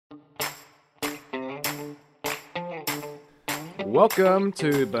Welcome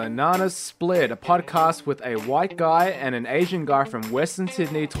to Banana Split, a podcast with a white guy and an Asian guy from Western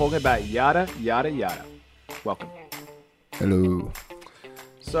Sydney talking about yada, yada, yada. Welcome. Hello.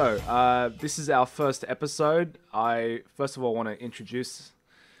 So, this is our first episode. I, first of all, want to introduce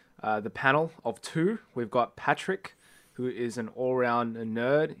the panel of two. We've got Patrick, who is an all-round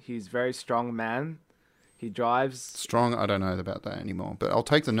nerd. He's a very strong man. He drives... Strong, I don't know about that anymore, but I'll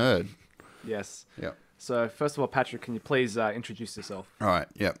take the nerd. Yes. Yep. So, first of all, Patrick, can you please introduce yourself? All right,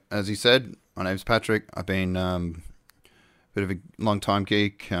 yep. As he said, my name's Patrick. I've been a bit of a long-time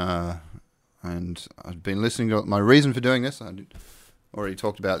geek, and I've been listening to... My reason for doing this, I already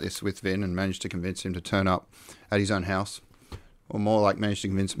talked about this with Vin and managed to convince him to turn up at his own house, or more like managed to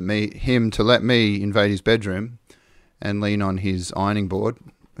convince him to let me invade his bedroom and lean on his ironing board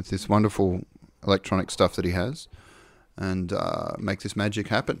with this wonderful electronic stuff that he has and make this magic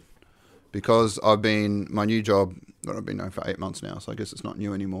happen. Because my new job that I've been doing for 8 months now, so I guess it's not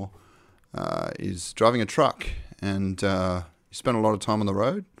new anymore, is driving a truck. And you spend a lot of time on the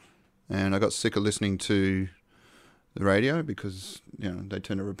road. And I got sick of listening to the radio because, they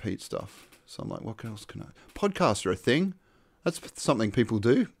tend to repeat stuff. So I'm like, what else can I... Podcasts are a thing. That's something people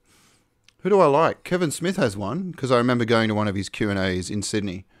do. Who do I like? Kevin Smith has one, because I remember going to one of his Q&As in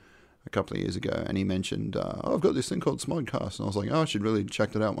Sydney a couple of years ago, and he mentioned, I've got this thing called Smodcast. And I was like, I should really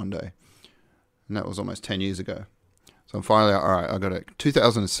check that out one day. And that was almost 10 years ago. So I'm finally, all right, I got it.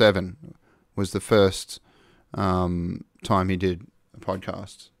 2007 was the first time he did a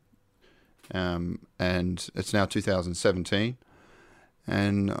podcast. And it's now 2017.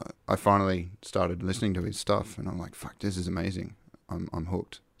 And I finally started listening to his stuff. And I'm like, fuck, this is amazing. I'm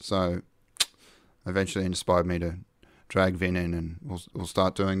hooked. So eventually inspired me to drag Vin in, and we'll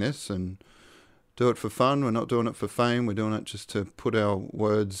start doing this and do it for fun. We're not doing it for fame. We're doing it just to put our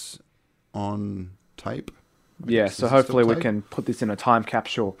words on tape. Yeah, so hopefully we can put this in a time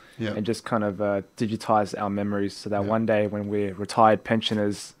capsule and just kind of digitize our memories so that one day when we're retired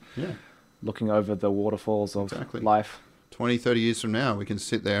pensioners looking over the waterfalls of life. 20, 30 years from now, we can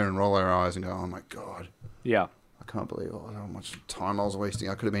sit there and roll our eyes and go, oh my God. Yeah. I can't believe how much time I was wasting.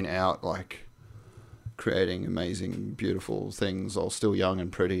 I could have been out creating amazing, beautiful things. I was still young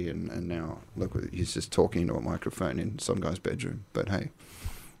and pretty, and now look, he's just talking into a microphone in some guy's bedroom. But hey.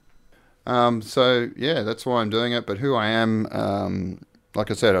 So yeah, that's why I'm doing it. But who I am, like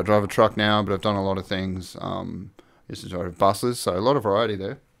I said, I drive a truck now, but I've done a lot of things. Used to drive buses, so a lot of variety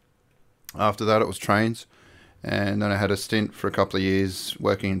there. After that, it was trains, and then I had a stint for a couple of years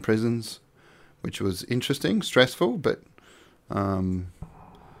working in prisons, which was interesting, stressful, but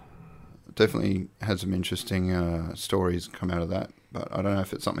definitely had some interesting stories come out of that. But I don't know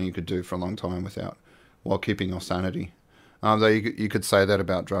if it's something you could do for a long time while keeping your sanity. Though you could say that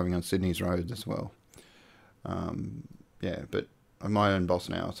about driving on Sydney's roads as well. But I'm my own boss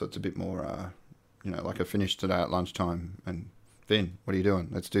now, so it's a bit more, like I finished today at lunchtime, and Vin, what are you doing?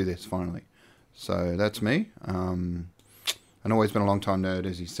 Let's do this, finally. So that's me. I've always been a long-time nerd,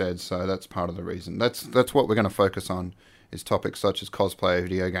 as he said, so that's part of the reason. That's what we're going to focus on, is topics such as cosplay,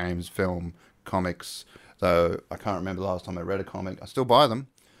 video games, film, comics, though I can't remember the last time I read a comic. I still buy them.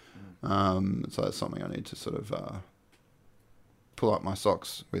 So that's something I need to sort of... pull up my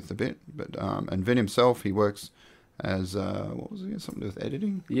socks with a bit, but and Vin himself, he works as what was it? Something to do with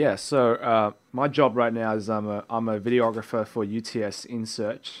editing. Yeah, so my job right now is I'm a videographer for UTS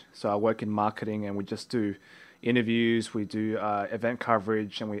InSearch. So I work in marketing, and we just do interviews, we do event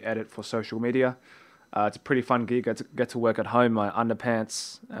coverage, and we edit for social media. It's a pretty fun gig. I get to work at home, my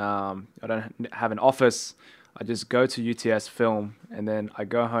underpants. I don't have an office. I just go to UTS, film, and then I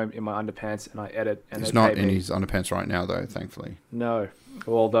go home in my underpants and I edit. And he's not in his underpants right now, though, thankfully. No.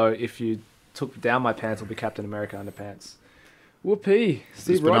 Although if you took down my pants, it'll be Captain America underpants. Whoopee. Steve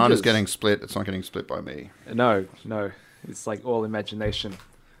this banana's Rogers. getting split. It's not getting split by me. No. It's like all imagination.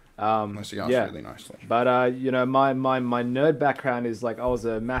 Unless you ask really nicely. But, my nerd background is like I was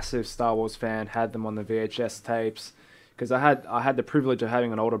a massive Star Wars fan, had them on the VHS tapes, because I had the privilege of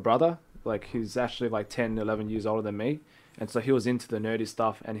having an older brother. Like, he's actually like 10, 11 years older than me. And so he was into the nerdy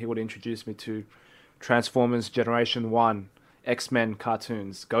stuff, and he would introduce me to Transformers Generation 1, X-Men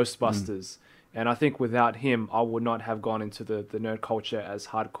cartoons, Ghostbusters. And I think without him, I would not have gone into the nerd culture as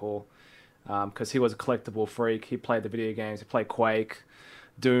hardcore, because he was a collectible freak. He played the video games. He played Quake,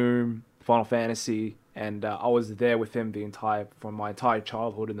 Doom, Final Fantasy, and I was there with him from my entire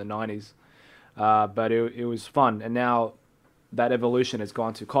childhood in the 90s. But it was fun. And now that evolution has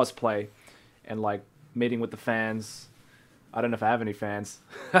gone to cosplay and like meeting with the fans. I don't know if I have any fans,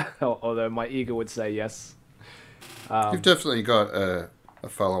 although my ego would say yes. You've definitely got a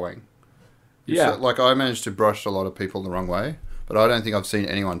following. Like I managed to brush a lot of people the wrong way, but I don't think I've seen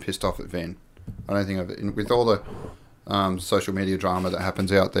anyone pissed off at Vin. I don't think with all the social media drama that happens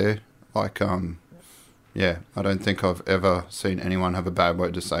out there, like, yeah, I don't think I've ever seen anyone have a bad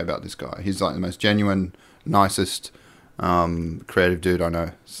word to say about this guy. He's like the most genuine, nicest, creative dude I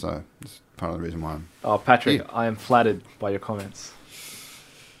know. So it's part of the reason why I'm... Oh, Patrick, I am flattered by your comments.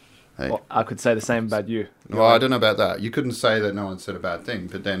 Hey. Well, I could say the same about you. Well, I don't know about that. You couldn't say that no one said a bad thing,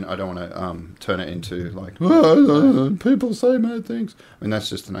 but then I don't want to turn it into like, "Oh, people say bad things." I mean, that's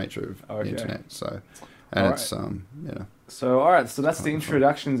just the nature of the internet. So, and all it's So, all right. So that's the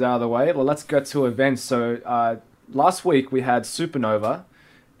introductions out of the way. Well, let's go to events. So last week we had Supernova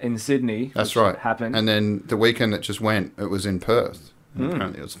in Sydney. That's right. Happened. And then the weekend that just went, it was in Perth. And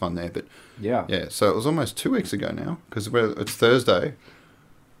apparently it was fun there. But yeah. So it was almost 2 weeks ago now because it's Thursday.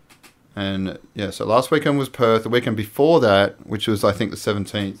 And yeah, so last weekend was Perth. The weekend before that, which was I think the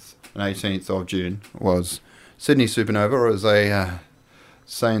 17th and 18th of June, was Sydney Supernova, or as they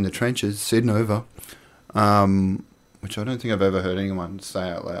say in the trenches, Sydnova, which I don't think I've ever heard anyone say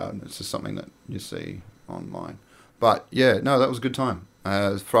out loud. It's just something that you see online. But yeah, no, that was a good time.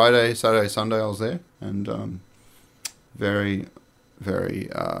 Friday, Saturday, Sunday I was there, and very, very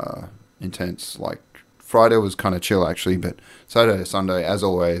intense. Like, Friday was kind of chill actually, but Saturday, Sunday, as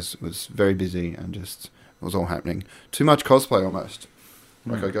always, was very busy and just it was all happening. Too much cosplay almost.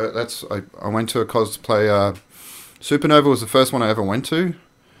 Like I went to a cosplay. Supernova was the first one I ever went to,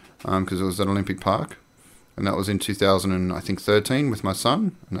 because it was at Olympic Park, and that was in 2013 with my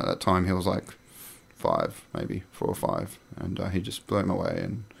son. And at that time he was like 5, maybe 4 or 5, and he just blew him away.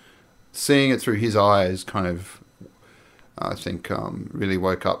 And seeing it through his eyes, kind of, I think, really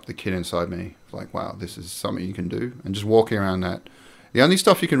woke up the kid inside me. Like, wow, this is something you can do. And just walking around that. The only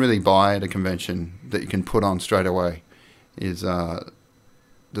stuff you can really buy at a convention that you can put on straight away is the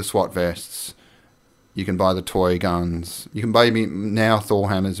SWAT vests. You can buy the toy guns. You can buy, now Thor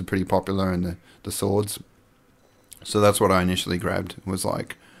hammers are pretty popular, and the swords. So that's what I initially grabbed, was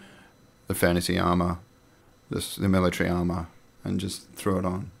like the fantasy armor, the military armor, and just threw it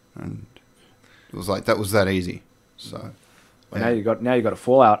on. And it was like, that was that easy. So... Well, now you got a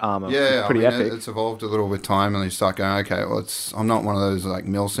Fallout armor. Yeah, it's pretty epic. It's evolved a little with time, and you start going, okay, well, I'm not one of those like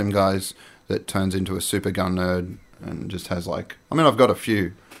milsim guys that turns into a super gun nerd and just has like, I mean, I've got a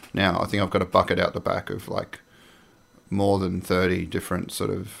few now. I think I've got a bucket out the back of like more than 30 different sort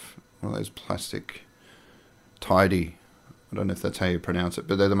of one of those plastic tidy. I don't know if that's how you pronounce it,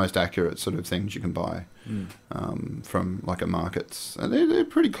 but they're the most accurate sort of things you can buy from like a markets. And they're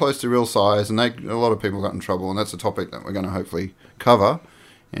pretty close to real size, and a lot of people got in trouble, and that's a topic that we're going to hopefully cover,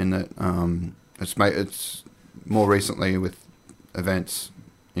 in that it's more recently with events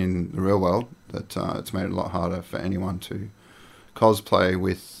in the real world that it's made it a lot harder for anyone to cosplay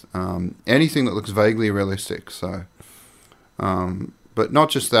with anything that looks vaguely realistic. So, but not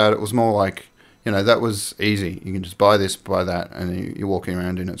just that, it was more like, you know, that was easy. You can just buy this, buy that, and you're walking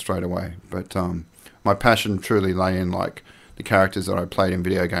around in it straight away. But my passion truly lay in like the characters that I played in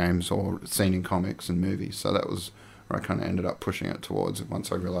video games or seen in comics and movies. So that was where I kind of ended up pushing it towards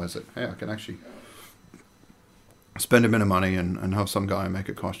once I realised that, hey, I can actually spend a bit of money and have some guy make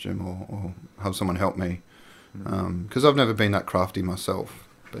a costume or have someone help me. Because I've never been that crafty myself.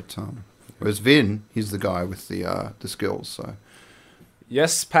 But whereas Vin, he's the guy with the skills, so...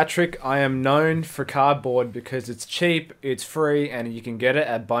 Yes, Patrick, I am known for cardboard because it's cheap, it's free, and you can get it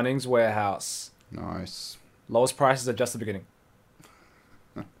at Bunnings Warehouse. Nice. Lowest prices are just the beginning.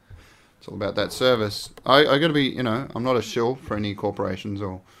 It's all about that service. I got to be, you know, I'm not a shill for any corporations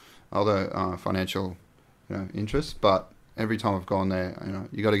or other financial, interests, but every time I've gone there,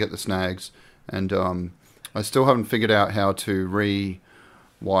 you got to get the snags, and I still haven't figured out how to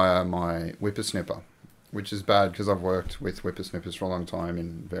rewire my whippersnipper, which is bad because I've worked with whippersnippers for a long time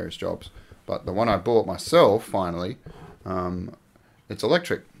in various jobs. But the one I bought myself, finally, it's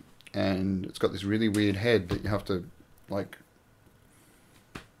electric. And it's got this really weird head that you have to, like...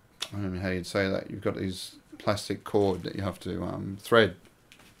 I don't know how you'd say that. You've got this plastic cord that you have to thread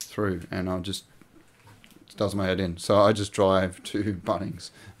through. And it does my head in. So I just drive to Bunnings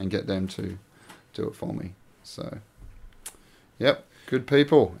and get them to do it for me. So, yep. Good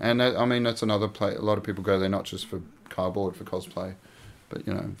people. And that's another place. A lot of people go there not just for cardboard for cosplay, but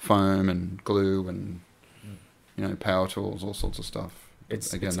foam and glue and power tools, all sorts of stuff.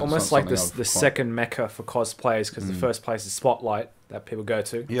 It's almost like the second mecca for cosplayers, because the first place is Spotlight that people go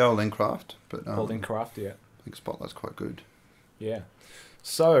to. Yeah, or Lincraft. But Lincraft, yeah. I think Spotlight's quite good. Yeah.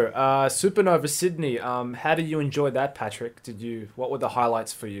 So, Supernova Sydney. How did you enjoy that, Patrick? What were the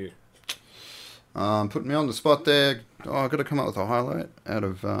highlights for you? Putting me on the spot there. Oh, I've got to come up with a highlight out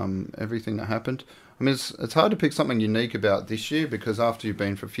of everything that happened. I mean, it's hard to pick something unique about this year because after you've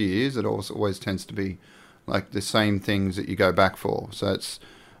been for a few years, it also always tends to be like the same things that you go back for. So it's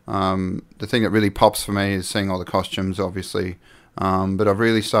the thing that really pops for me is seeing all the costumes, obviously. But I've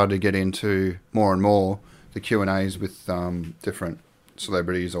really started to get into more and more the Q&As with different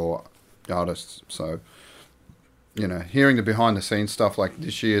celebrities or artists. So, you know, hearing the behind the scenes stuff like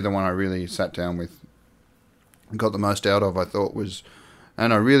this year, the one I really sat down with, got the most out of, I thought was,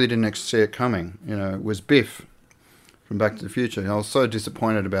 and I really didn't see it coming, you know, was Biff from Back to the Future. I was so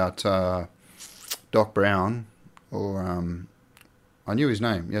disappointed about Doc Brown, or I knew his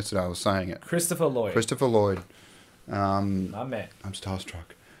name yesterday, I was saying it. Christopher Lloyd. Christopher Lloyd. My man. I'm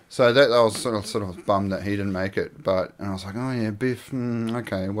starstruck. So that I was sort of bummed that he didn't make it, but and I was like, oh yeah, Biff,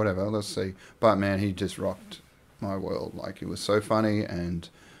 okay, whatever, let's see. But man, he just rocked my world. Like, he was so funny and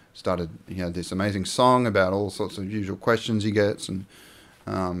he had this amazing song about all sorts of usual questions he gets, and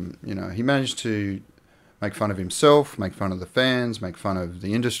you know, he managed to make fun of himself, make fun of the fans, make fun of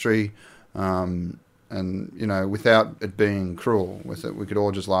the industry, and you know, without it being cruel. With it, we could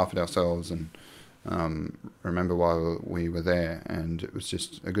all just laugh at ourselves and remember why we were there, and it was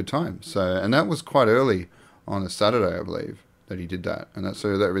just a good time. So, and that was quite early on a Saturday, I believe, that he did that, and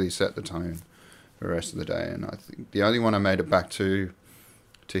that really set the tone for the rest of the day. And I think the only one I made it back to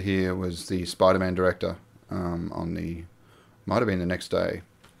hear was the Spider-Man director might have been the next day,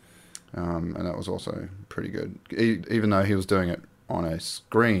 and that was also pretty good. Even though he was doing it on a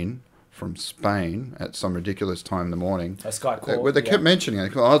screen from Spain at some ridiculous time in the morning. A Skype call. Where they kept mentioning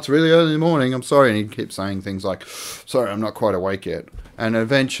it. Oh, it's really early in the morning, I'm sorry. And he'd keep saying things like, sorry, I'm not quite awake yet. And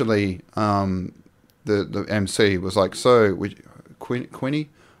eventually the MC was like, so, Quinny,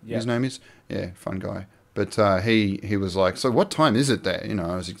 his name is? Yeah, fun guy. But he was like, so what time is it there? You know,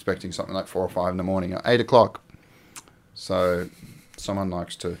 I was expecting something like 4 or 5 in the morning, 8 o'clock. So someone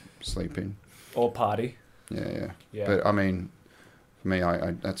likes to sleep in. Or party. Yeah. But I mean, for me,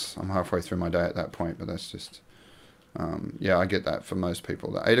 I'm halfway through my day at that point, but that's just, I get that for most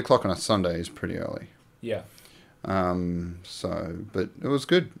people. The 8 o'clock on a Sunday is pretty early. Yeah. But it was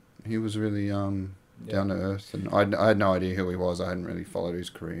good. He was really down to earth, and I had no idea who he was. I hadn't really followed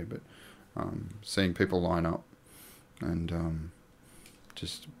his career, but seeing people line up and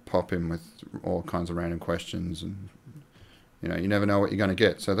just pop in with all kinds of random questions, and you know, you never know what you're going to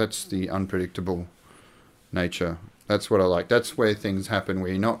get. So that's the unpredictable nature. That's what I like. That's where things happen where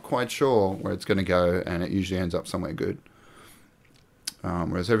you're not quite sure where it's going to go, and it usually ends up somewhere good.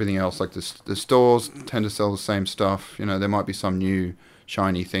 Whereas everything else, like the stores tend to sell the same stuff. You know, there might be some new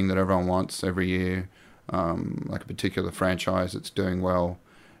shiny thing that everyone wants every year, like a particular franchise that's doing well,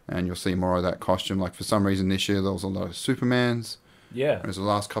 and you'll see more of that costume. Like for some reason this year there was a lot of Supermans. Yeah. Whereas the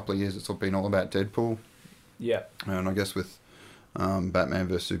last couple of years it's been all about Deadpool. Yeah. And I guess with Batman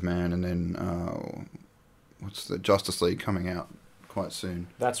vs Superman, and then what's the Justice League coming out quite soon.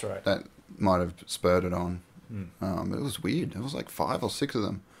 That's right. That might have spurred it on. It was weird. It was like 5 or 6 of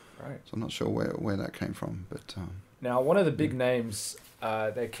them. Right. So I'm not sure where that came from. But now, one of the big names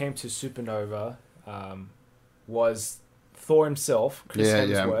that came to Supernova was Thor himself, Chris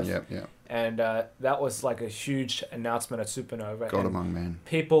Hemsworth. Yeah. And that was like a huge announcement at Supernova. God among men.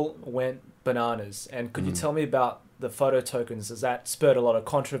 People went bananas. And could you tell me about the photo tokens? Has that spurred a lot of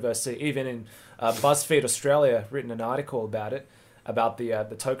controversy? Even in BuzzFeed Australia written an article about it, about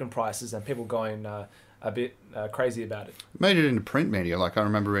the token prices, and people going a bit crazy about it. Made it into print media. Like I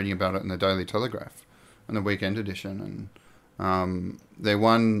remember reading about it in the Daily Telegraph, in the weekend edition, and their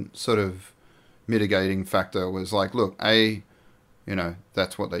one sort of mitigating factor was like, look, you know,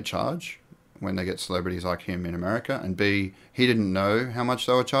 that's what they charge when they get celebrities like him in America, and B, he didn't know how much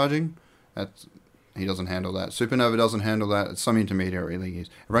they were charging. He doesn't handle that. Supernova doesn't handle that. It's some intermediary.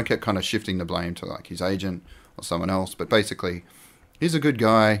 Everyone kept kind of shifting the blame to like his agent or someone else. But basically, he's a good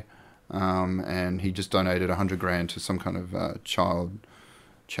guy, and he just donated $100,000 to some kind of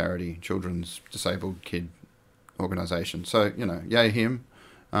children's disabled kid organization. So, you know, yay him.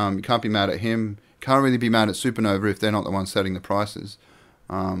 You can't be mad at him. Can't really be mad at Supernova if they're not the ones setting the prices.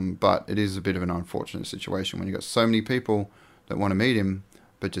 But it is a bit of an unfortunate situation when you've got so many people that want to meet him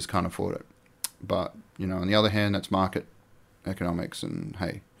but just can't afford it. But, you know, on the other hand, that's market economics, and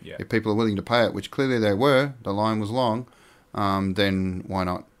hey, if people are willing to pay it, which clearly they were, the line was long, then why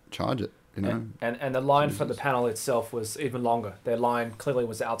not charge it, you know? And the line for the panel itself was even longer. Their line clearly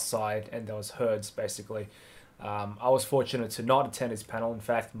was outside, and there was herds, basically, I was fortunate to not attend his panel. In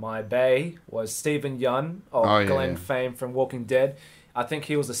fact, my bae was Stephen Yun of Oh, yeah, Glenn yeah. fame from Walking Dead. I think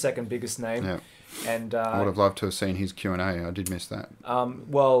he was the second biggest name. Yeah. And I would have loved to have seen his Q&A. I did miss that.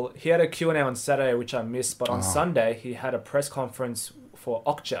 well, he had a Q&A on Saturday, which I missed, but on Oh. Sunday he had a press conference for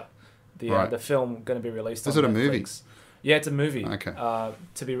Okja, Right. the film going to be released Is on it a Netflix. movie? Yeah, it's a movie. Okay.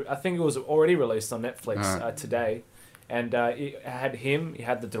 I think it was already released on Netflix Alright. today, and it had him. He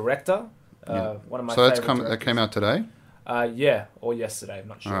had the director. Yeah. One of my So favorite that came out today? yeah, or yesterday. I'm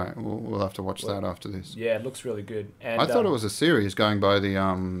not sure. All right, we'll have to watch that after this. Yeah, it looks really good. And I thought it was a series going by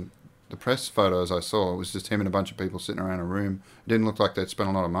the press photos I saw. It was just him and a bunch of people sitting around a room. It didn't look like they'd spent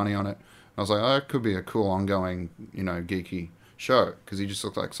a lot of money on it. I was like, oh, it could be a cool ongoing, geeky show, because he just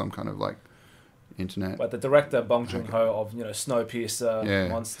looked like some kind of like internet. But the director Bong Joon-ho of Snowpiercer, Yeah,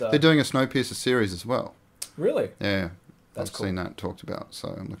 Monster. they're doing a Snowpiercer series as well. Really? Yeah, That's I've cool. seen that talked about, so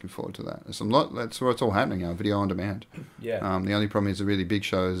I'm looking forward to that. That's where it's all happening now, video on demand. Yeah. The only problem is the really big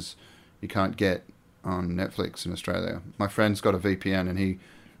shows you can't get on Netflix in Australia. My friend's got a VPN and he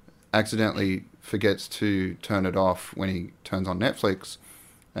accidentally forgets to turn it off when he turns on Netflix,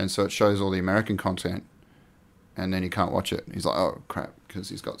 and so it shows all the American content, and then he can't watch it. He's like, oh crap, because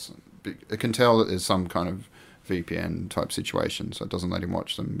he's got some big... It can tell that there's some kind of VPN type situation, so it doesn't let him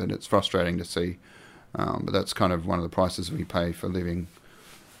watch them, but it's frustrating to see. But that's kind of one of the prices we pay for living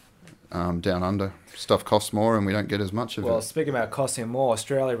down under. Stuff costs more and we don't get as much of Well, it. speaking about costing more,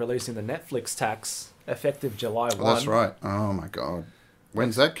 Australia releasing the Netflix tax effective July 1. Well, that's right. Oh my God.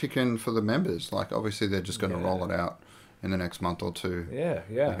 When's that kick in for the members? Like, obviously they're just going to Yeah. roll it out in the next month or two. Yeah, They're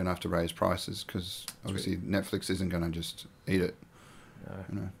yeah. going to have to raise prices because obviously Netflix isn't going to just eat it.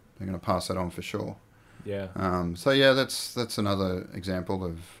 No. They're going to pass that on for sure. Yeah. So yeah, that's another example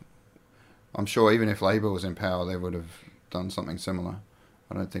of... I'm sure even if Labor was in power, they would have done something similar.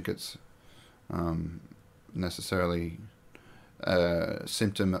 I don't think it's necessarily a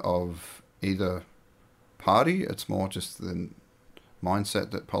symptom of either party. It's more just the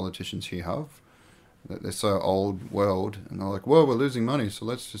mindset that politicians here have, that they're so old world and they're like, well, we're losing money, so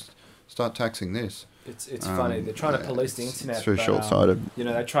let's just start taxing this. It's funny. They're trying to police the internet. It's very but, short-sighted.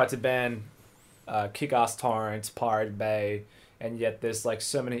 they tried to ban Kick-Ass Torrents, Pirate Bay, and yet there's like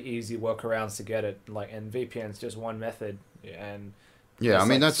so many easy workarounds to get it. And VPN's just one method. And Yeah, there's, I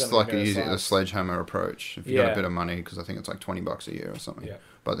mean, like, that's so many like various a sites. sledgehammer approach. If you got Yeah. a bit of money, because I think it's like $20 a year or something. Yeah.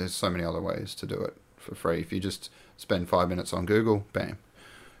 But there's so many other ways to do it for free. If you just spend 5 minutes on Google, bam,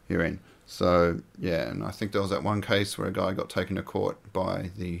 you're in. So, yeah, and I think there was that one case where a guy got taken to court by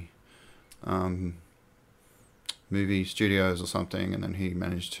the movie studios or something, and then he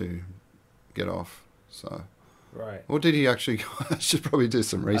managed to get off. So, Right. or did he actually? I should probably do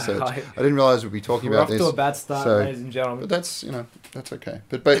some research. I- I didn't realize we'd be talking We're about off this. to a bad start, so- ladies and gentlemen. But that's that's okay.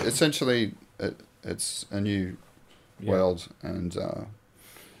 But essentially, it's a new Yeah. world, and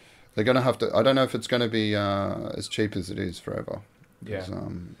they're gonna have to. I don't know if it's gonna be as cheap as it is forever. Yeah. 'Cause,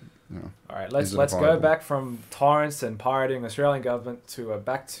 All right, Is let's it go viable? back from torrents and pirating Australian government to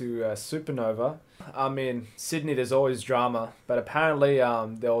back to Supernova. I mean, Sydney, there's always drama, but apparently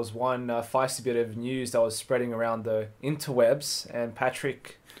there was one feisty bit of news that was spreading around the interwebs. And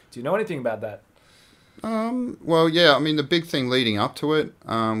Patrick, do you know anything about that? Well, yeah. I mean, the big thing leading up to it,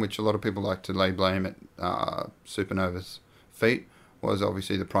 which a lot of people like to lay blame at Supernova's feet, was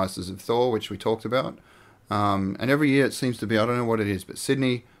obviously the prices of Thor, which we talked about. And every year it seems to be, I don't know what it is, but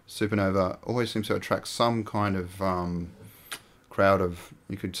Sydney Supernova always seems to attract some kind of crowd of,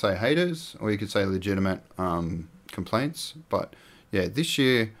 you could say haters, or you could say legitimate complaints. But yeah, this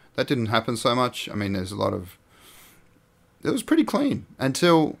year that didn't happen so much. I mean, there's a lot of... It was pretty clean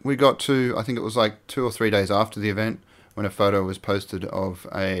until we got to, I think it was like 2 or 3 days after the event, when a photo was posted of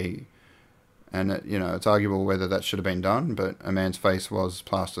and it's arguable whether that should have been done, but a man's face was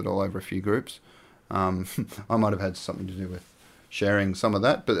plastered all over a few groups. I might have had something to do with sharing some of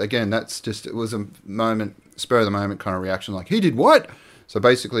that, but again, it was a moment, spur of the moment kind of reaction, like, he did what? So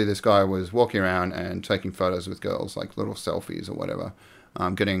basically this guy was walking around and taking photos with girls, like little selfies or whatever,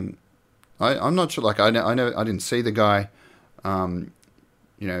 I'm not sure, like, I didn't see the guy.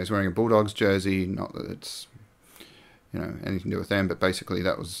 He's wearing a Bulldogs jersey, not that it's anything to do with them, but basically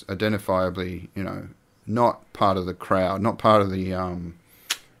that was identifiably not part of the crowd, not part of the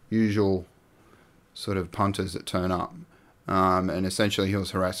usual sort of punters that turn up, and essentially he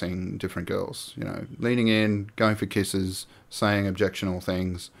was harassing different girls, leaning in, going for kisses, saying objectionable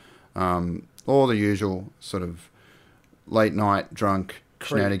things, all the usual sort of late night drunk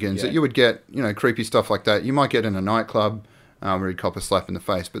shenanigans that you would get, creepy stuff like that you might get in a nightclub, where he'd cop a slap in the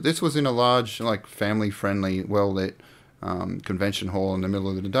face. But this was in a large, like, family-friendly, well-lit convention hall in the middle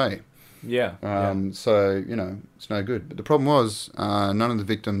of the day. Yeah. So, it's no good. But the problem was none of the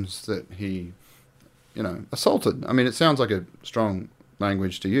victims that he, assaulted. I mean, it sounds like a strong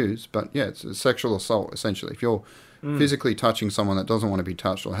language to use, but yeah, it's a sexual assault, essentially. If you're physically touching someone that doesn't want to be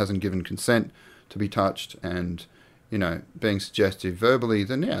touched or hasn't given consent to be touched and, being suggestive verbally,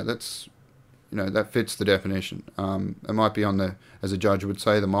 then yeah, that's, that fits the definition. It might be on the, as a judge would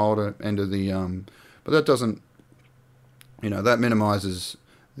say, the milder end of the, but that doesn't, that minimises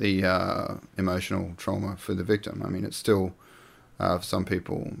the emotional trauma for the victim. I mean, it's still, for some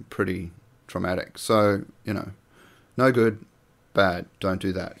people, pretty traumatic. So, no good, bad, don't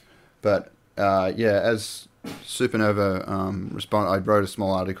do that. But, as Supernova respond, I wrote a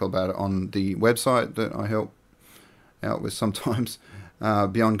small article about it on the website that I help out with sometimes,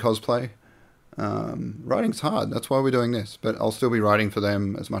 Beyond Cosplay. Writing's hard, that's why we're doing this, but I'll still be writing for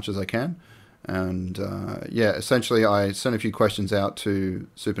them as much as I can. And essentially I sent a few questions out to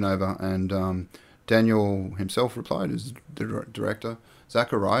Supernova, and Daniel himself replied, as the director,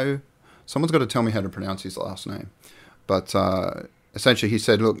 Zachariah. Someone's got to tell me how to pronounce his last name. But essentially he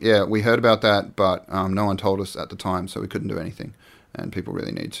said, look, yeah, we heard about that, but no one told us at the time, so we couldn't do anything. And people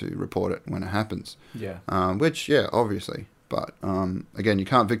really need to report it when it happens. Yeah. Which, yeah, obviously. But again, you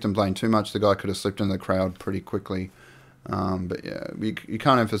can't victim blame too much. The guy could have slipped in the crowd pretty quickly. But yeah, you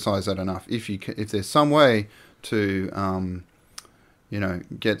can't emphasize that enough. If there's some way to,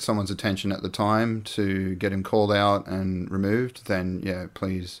 get someone's attention at the time to get him called out and removed, then yeah,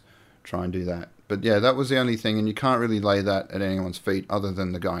 please try and do that. But yeah, that was the only thing, and you can't really lay that at anyone's feet other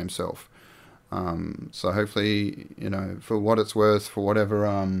than the guy himself. So hopefully, for what it's worth, for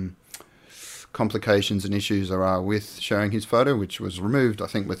whatever complications and issues there are with sharing his photo, which was removed, I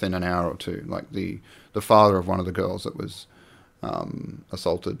think, within an hour or two. Like the father of one of the girls that was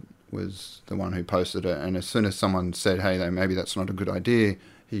assaulted was the one who posted it, and as soon as someone said, hey, maybe that's not a good idea,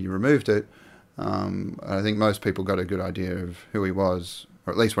 he removed it. I think most people got a good idea of who he was,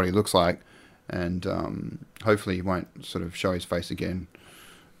 or at least what he looks like, and hopefully he won't sort of show his face again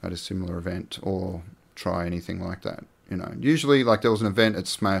at a similar event or try anything like that. Usually, like, there was an event at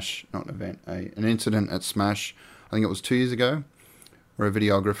Smash, not an event, an incident at Smash, I think it was 2 years ago, where a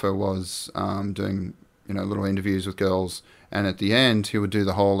videographer was doing, little interviews with girls, and at the end, he would do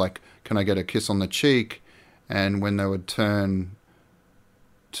the whole, like, can I get a kiss on the cheek? And when they would turn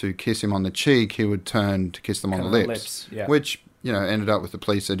to kiss him on the cheek, he would turn to kiss them on the lips. Yeah. Which, ended up with the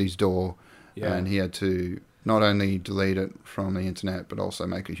police at his door, Yeah. and he had to not only delete it from the internet, but also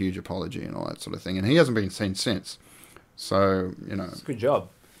make a huge apology and all that sort of thing. And he hasn't been seen since. So, It's a good job.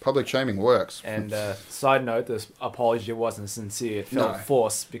 Public shaming works. And side note, this apology wasn't sincere. It felt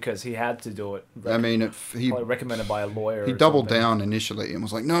forced because he had to do it. I mean, probably recommended by a lawyer. He doubled down initially and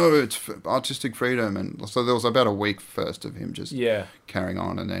was like, no, it's artistic freedom. And so there was about a week first of him just carrying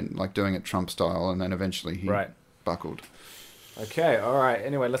on, and then like doing it Trump style, and then eventually he buckled. Okay, all right.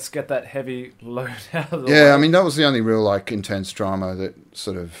 Anyway, let's get that heavy load out of the way. Yeah, I mean, that was the only real like intense drama that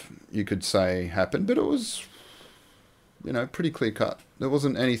sort of you could say happened, but it was, pretty clear cut. There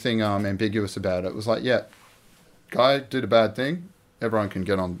wasn't anything ambiguous about it. It was like, yeah, guy did a bad thing. Everyone can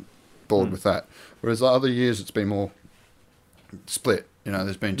get on board with that. Whereas the other years, it's been more split.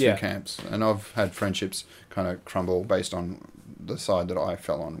 There's been two camps, and I've had friendships kind of crumble based on the side that I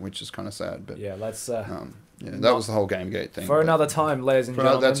fell on, which is kind of sad. But yeah, let's. That was the whole Gamegate thing. For another time, ladies and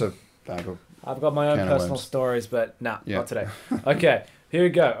gentlemen. That's a bag of I've got my own personal stories, but not today. Okay. Here we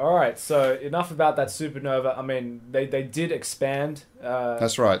go. All right, so enough about that Supernova. I mean, they did expand.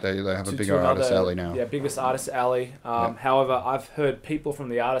 That's right. They have a bigger artist alley now. Yeah, biggest artist alley. However, I've heard people from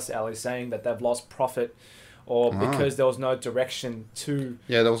the artist alley saying that they've lost profit, or because there was no direction to.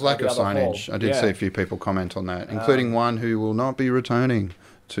 Yeah, there was lack of signage. Hall. I did see a few people comment on that, including one who will not be returning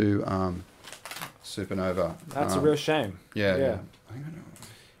to Supernova. That's a real shame. Yeah. I think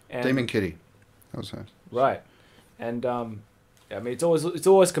I know. Demon Kitty. That was her. Right, and I mean, it's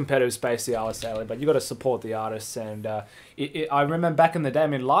always competitive space, the artist alley, but you got to support the artists. And I remember back in the day, I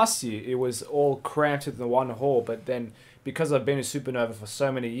mean, last year it was all cramped into one hall, but then because I've been to Supernova for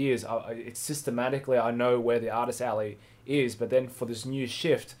so many years, it's systematically I know where the artist alley is. But then for this new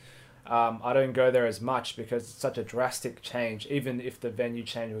shift, I don't go there as much because it's such a drastic change. Even if the venue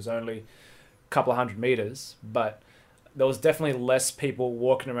change was only a couple of 100 meters, but there was definitely less people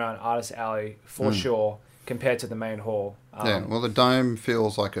walking around artist alley for sure, compared to the main hall. Well, the dome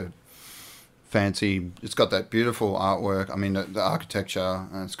feels like a fancy. It's got that beautiful artwork. I mean, the architecture,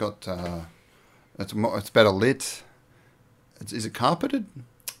 and it's got it's better lit. Is it carpeted?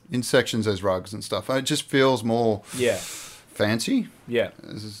 In sections, there's rugs and stuff. It just feels more fancy. Yeah,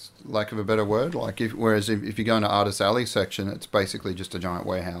 is lack of a better word. Like whereas if you go into artist alley section, it's basically just a giant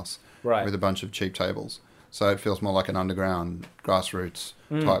warehouse, Right. with a bunch of cheap tables. So it feels more like an underground grassroots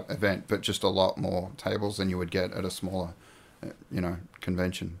type event, but just a lot more tables than you would get at a smaller,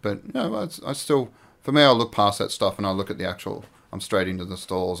 convention. But I still, for me, I look past that stuff and I look at the actual. I'm straight into the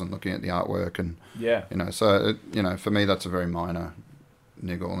stalls and looking at the artwork and So for me, that's a very minor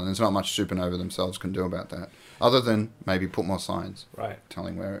niggle, and there's not much Supernova themselves can do about that, other than maybe put more signs, right,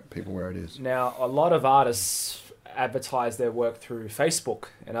 telling people where it is. Now, a lot of artists advertise their work through Facebook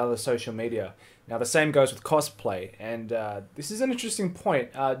and other social media. Now, the same goes with cosplay, and this is an interesting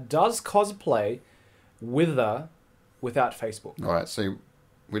point. Does cosplay wither without Facebook? All right, see,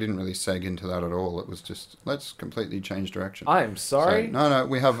 we didn't really seg into that at all. It was just, let's completely change direction. I am sorry. So,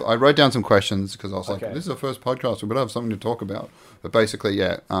 no, I wrote down some questions because I was like, this is our first podcast. We better have something to talk about. But basically,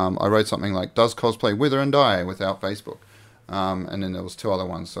 I wrote something like, does cosplay wither and die without Facebook? And then there was 2 other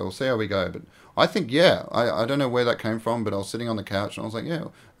ones. So we'll see how we go. But I think, I don't know where that came from, but I was sitting on the couch and I was like,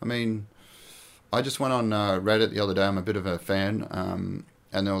 I just went on Reddit the other day. I'm a bit of a fan.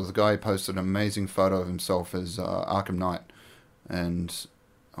 And there was a guy who posted an amazing photo of himself as Arkham Knight. And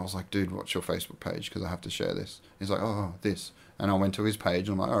I was like, dude, what's your Facebook page? Because I have to share this. He's like, oh, this. And I went to his page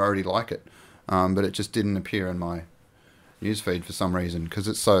and I'm like, I already like it. But it just didn't appear in my newsfeed for some reason because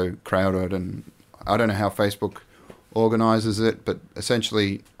it's so crowded. And I don't know how Facebook organizes it, but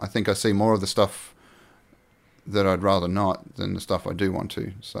essentially I think I see more of the stuff that I'd rather not than the stuff I do want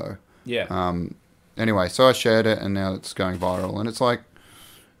to. So, anyway, so I shared it and now it's going viral. And it's like,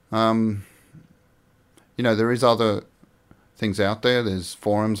 there is other things out there. There's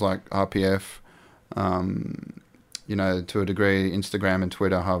forums like RPF, to a degree Instagram and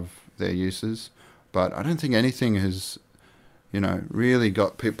Twitter have their uses, but I don't think anything has, really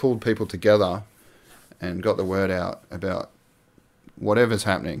pulled people together and got the word out about whatever's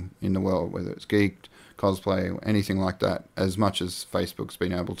happening in the world, whether it's geeked, cosplay, or anything like that, as much as Facebook's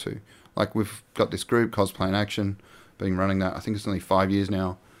been able to. Like we've got this group, Cosplay in Action, been running that, I think it's only 5 years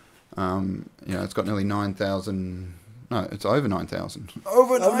now. It's got nearly 9,000... No, it's over 9,000.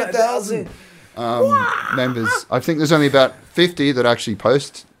 Over 9,000 members. I think there's only about 50 that actually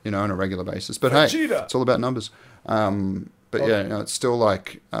post, on a regular basis. But hey, it's all about numbers. It's still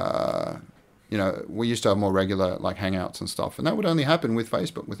like, we used to have more regular like hangouts and stuff, and that would only happen with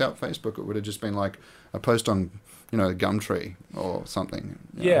Facebook. Without Facebook, it would have just been like a post on, Gumtree or something.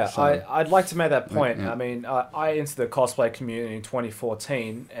 I'd like to make that point. Yeah. I mean, I entered the cosplay community in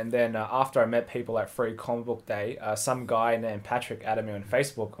 2014, and then after I met people at Free Comic Book Day, some guy named Patrick added me on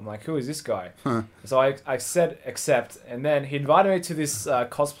Facebook. I'm like, who is this guy? So I said accept, and then he invited me to this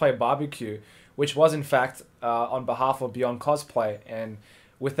cosplay barbecue, which was in fact on behalf of Beyond Cosplay. And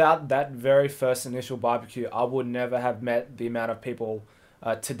without that very first initial barbecue, I would never have met the amount of people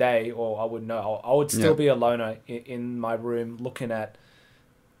today, or I would know. I would still be a loner in my room looking at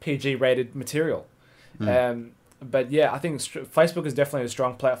PG-rated material. But yeah, I think Facebook is definitely a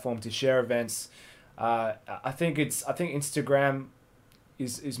strong platform to share events. I think Instagram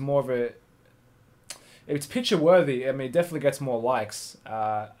is more of a... It's picture worthy. I mean, it definitely gets more likes.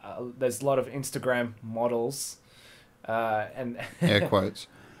 There's a lot of Instagram models, and air quotes.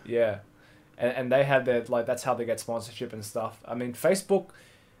 Yeah, and they have their that's how they get sponsorship and stuff. I mean, Facebook,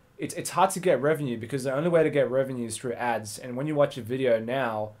 it's hard to get revenue because the only way to get revenue is through ads. And when you watch a video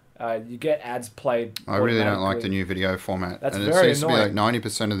now, you get ads played. I really don't like the new video format. That's and very it seems annoying. to be like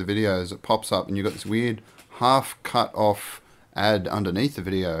 90% of the videos it pops up, and you've got this weird half cut off ad underneath the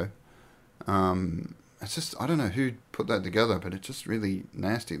video. It's just, I don't know who put that together, but it's just really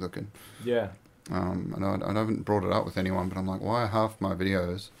nasty looking. Yeah. And I haven't brought it up with anyone, but I'm like, why are half my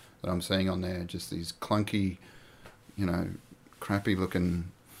videos that I'm seeing on there just these clunky, crappy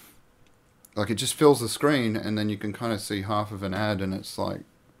looking... Like, it just fills the screen, and then you can kind of see half of an ad, and it's like,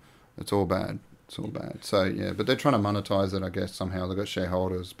 it's all bad. It's all bad. So, yeah, but they're trying to monetize it, I guess, somehow. They've got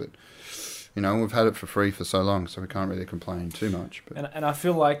shareholders, but... we've had it for free for so long, so we can't really complain too much. But. And I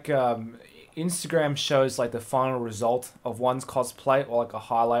feel like Instagram shows like the final result of one's cosplay or like a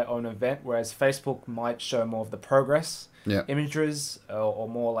highlight on an event, whereas Facebook might show more of the progress, images, or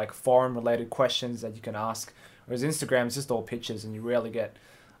more like forum-related questions that you can ask. Whereas Instagram is just all pictures, and you rarely get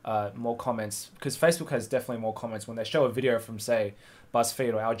more comments, because Facebook has definitely more comments. When they show a video from, say,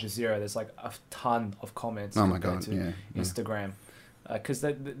 BuzzFeed or Al Jazeera, there's like a ton of comments. Oh my God, yeah. Instagram. Because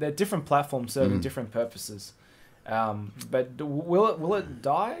they're different platforms serving different purposes. But will it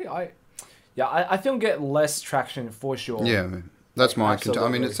die? I think it'll get less traction for sure. Yeah, that's my... I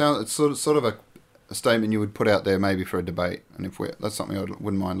mean, it's sort of a statement you would put out there maybe for a debate, and that's something I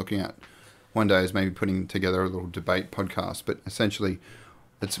wouldn't mind looking at one day, is maybe putting together a little debate podcast. But essentially,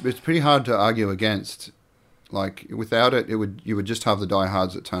 it's pretty hard to argue against. Like, without it, you would just have the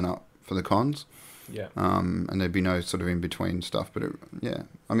diehards that turn up for the cons. Yeah. And there'd be no sort of in-between stuff. But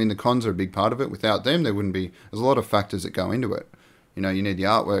I mean, the cons are a big part of it. Without them, there wouldn't be... There's a lot of factors that go into it. You know, you need the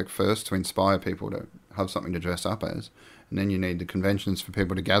artwork first to inspire people to have something to dress up as. And then you need the conventions for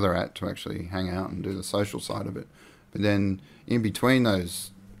people to gather at to actually hang out and do the social side of it. But then in between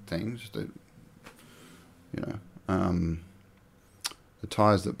those things, the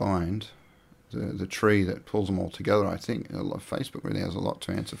ties that bind, the tree that pulls them all together, I think Facebook really has a lot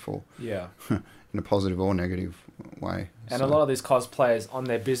to answer for. Yeah. In a positive or negative way. And a lot of these cosplayers on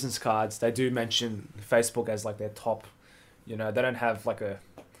their business cards, they do mention Facebook as like their top, they don't have like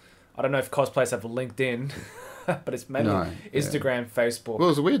I don't know if cosplayers have LinkedIn, but it's mainly Instagram, Facebook. Well,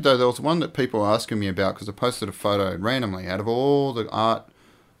 it was weird though. There was one that people were asking me about because I posted a photo randomly out of all the art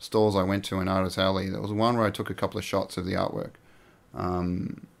stores I went to in Artist Alley. There was one where I took a couple of shots of the artwork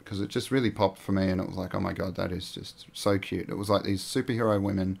because it just really popped for me, and it was like, oh my God, that is just so cute. It was like these superhero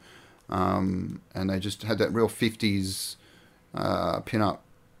women. And they just had that real 50s pin-up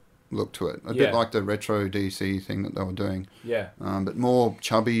look to it. A bit like the retro DC thing that they were doing. Yeah. But more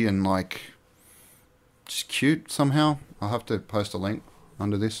chubby and like just cute somehow. I'll have to post a link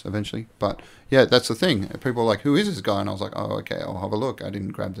under this eventually. But yeah, that's the thing. People were like, who is this guy? And I was like, oh, okay, I'll have a look. I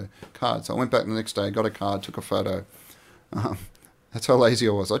didn't grab the card. So I went back the next day, got a card, took a photo. That's how lazy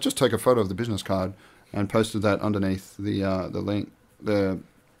I was. I just took a photo of the business card and posted that underneath the link, the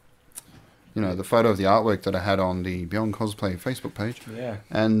photo of the artwork that I had on the Beyond Cosplay Facebook page. Yeah.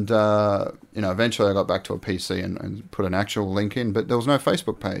 And, eventually I got back to a PC and put an actual link in, but there was no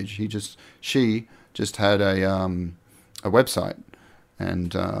Facebook page. She just had a website.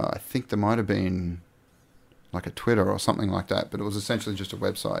 And I think there might have been like a Twitter or something like that, but it was essentially just a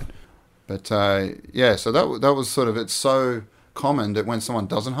website. But, so that was sort of, it's so common that when someone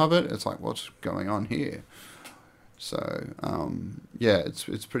doesn't have it, it's like, what's going on here? So,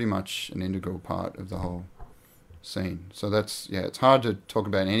 it's pretty much an integral part of the whole scene. So it's hard to talk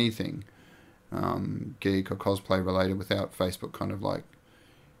about anything geek or cosplay related without Facebook kind of like,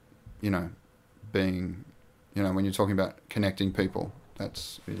 being, when you're talking about connecting people,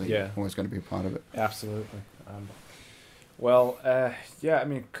 that's really always going to be a part of it. Absolutely.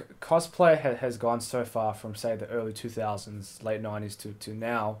 Cosplay has gone so far from, say, the early 2000s, late 90s to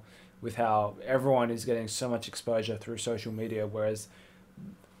now, with how everyone is getting so much exposure through social media, whereas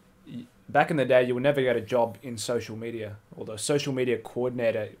back in the day, you would never get a job in social media, although social media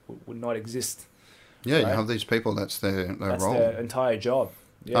coordinator would not exist. Yeah, right? You have these people, that's their role. That's their entire job.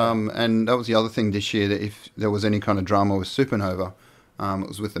 Yeah. And that was the other thing this year, that if there was any kind of drama with Supernova, it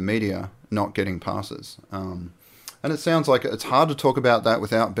was with the media not getting passes. And it sounds like it's hard to talk about that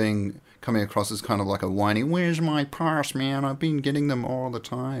without coming across as kind of like a whiny, where's my pass, man? I've been getting them all the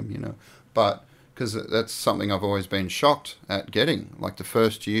time, But because that's something I've always been shocked at getting. Like the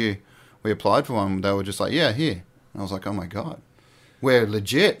first year we applied for one, they were just like, yeah, here. And I was like, oh my God, we're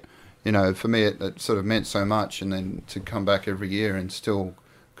legit. For me, it sort of meant so much. And then to come back every year and still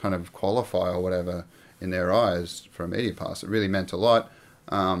kind of qualify or whatever in their eyes for a media pass, it really meant a lot.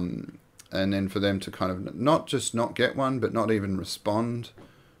 And then for them to kind of not just not get one, but not even respond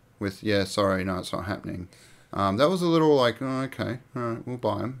with, yeah, sorry, no, it's not happening. That was a little like, oh, okay, all right, we'll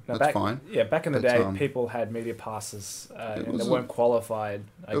buy them. That's fine. Yeah, back in the day, people had media passes and they weren't qualified,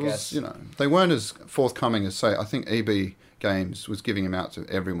 I guess. They weren't as forthcoming as, say, I think EB Games was giving them out to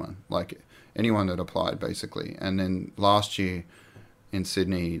everyone, like anyone that applied, basically. And then last year in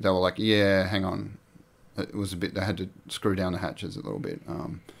Sydney, they were like, yeah, hang on. It was a bit, they had to screw down the hatches a little bit,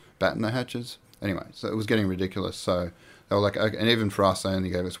 batten the hatches. Anyway, so it was getting ridiculous. So they were like, okay, and even for us, they only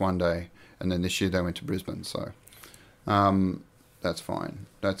gave us one day. And then this year they went to Brisbane. So that's fine.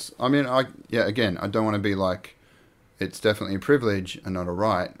 Again, I don't want to be like, it's definitely a privilege and not a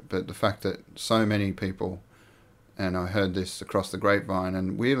right. But the fact that so many people, and I heard this across the grapevine,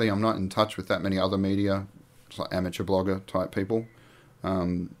 and weirdly I'm not in touch with that many other media, it's like amateur blogger type people.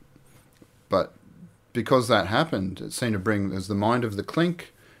 But because that happened, it seemed to there's the Mind of the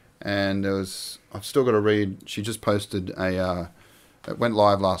Clink, and I've still got to read, she just posted it went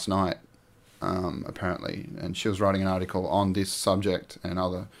live last night, apparently, and she was writing an article on this subject and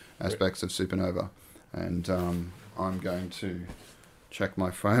other aspects of Supernova, and I'm going to check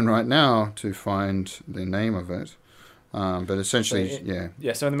my phone right now to find the name of it. But essentially,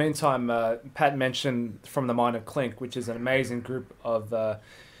 Yeah, so in the meantime, Pat mentioned From the Mind of Clink, which is an amazing group of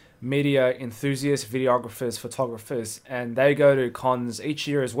media enthusiasts, videographers, photographers, and they go to cons each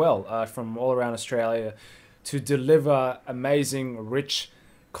year as well, from all around Australia, to deliver amazing, rich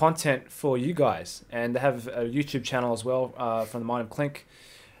content for you guys. And they have a YouTube channel as well, From the Mind of Clink.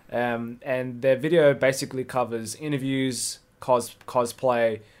 And their video basically covers interviews,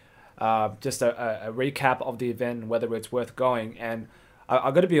 cosplay, just a recap of the event and whether it's worth going. And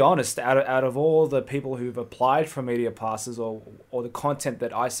I got to be honest, out of all the people who've applied for media passes or the content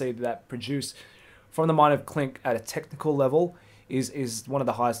that I see that produce from the Mind of Clink at a technical level is one of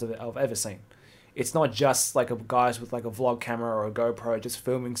the highest I've ever seen. It's not just like a guys with like a vlog camera or a GoPro just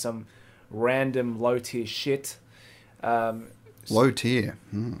filming some random low tier shit. Low tier.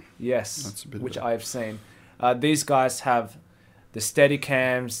 Yes, which I've seen. These guys have the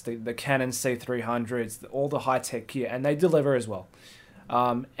Steadicams, the Canon C300s, all the high-tech gear, and they deliver as well.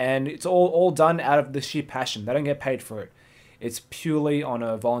 And it's all done out of the sheer passion. They don't get paid for it. It's purely on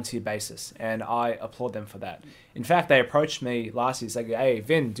a volunteer basis, and I applaud them for that. In fact, they approached me last year saying, hey,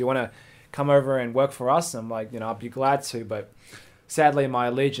 Vin, do you want to come over and work for us? I'm like, I'd be glad to, but sadly my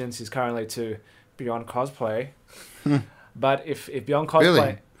allegiance is currently to Beyond Cosplay. But if Beyond Cosplay...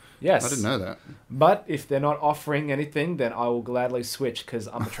 Really? Yes. I didn't know that. But if they're not offering anything, then I will gladly switch because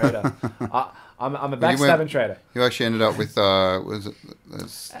I'm a trader. I'm a backstabbing trader. You actually ended up with was it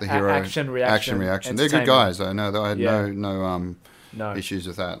the hero Action Reaction. They're good guys. I know that I had no issues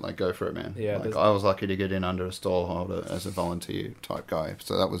with that. Like, go for it, man. Yeah, like, I was lucky to get in under a stall holder as a volunteer type guy.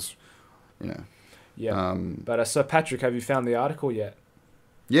 So that was, Yeah. But so Patrick, have you found the article yet?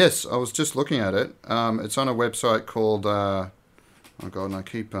 Yes, I was just looking at it. It's on a website called. Oh God, and I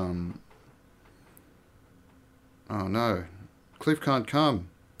keep. Oh no, Cliff can't come.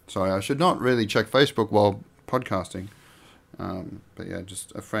 Sorry, I should not really check Facebook while podcasting. But yeah,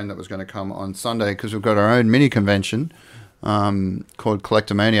 just a friend that was going to come on Sunday because we've got our own mini convention called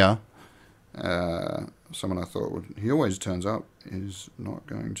Collectomania. Someone I thought he always turns up, is not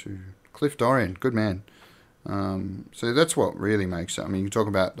going to. Cliff Dorian, good man. So that's what really makes it. I mean, you talk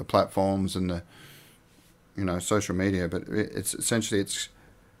about the platforms and the, social media, but it's essentially,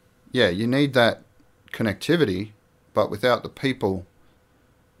 you need that connectivity, but without the people,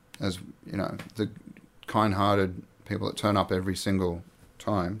 as the kind-hearted people that turn up every single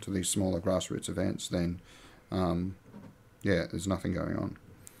time to these smaller grassroots events, then there's nothing going on.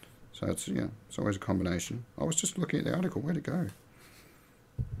 So it's always a combination. I was just looking at the article. Where'd it go?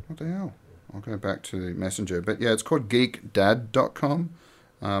 What the hell? I'll go back to the messenger. But yeah, it's called geekdad.com.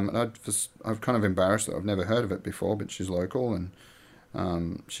 And I've kind of embarrassed that I've never heard of it before, but she's local and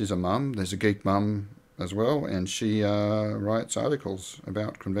she's a mum. There's a geek mum as well, and she writes articles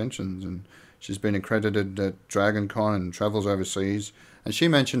about conventions, and she's been accredited at Dragon Con and travels overseas. And she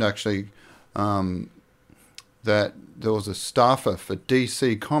mentioned actually that there was a staffer for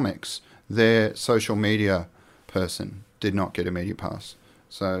DC Comics. Their social media person did not get a media pass.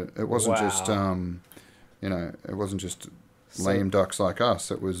 So it wasn't just, it wasn't just lame ducks like us.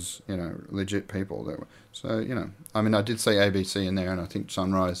 It was, legit people that were. So, I did say ABC in there, and I think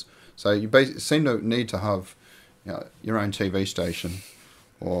Sunrise. So you seem to need to have, your own TV station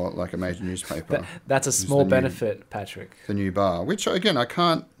or like a major newspaper. That's a small benefit, Patrick. The new bar, which again, I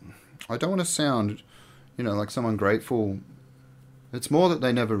don't want to sound, like someone grateful. It's more that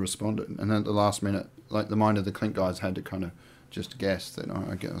they never responded, and then at the last minute, like the Mind of the Clink guys had to kind of just guess that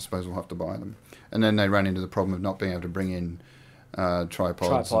I suppose we'll have to buy them, and then they ran into the problem of not being able to bring in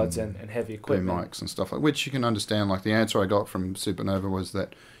tripods and heavy equipment, mics and stuff like, which you can understand. Like the answer I got from Supernova was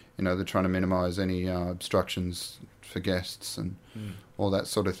that they're trying to minimise any obstructions for guests and all that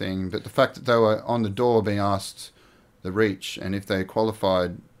sort of thing. But the fact that they were on the door being asked the reach, and if they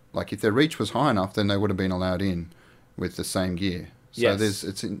qualified, like if their reach was high enough, then they would have been allowed in with the same gear. So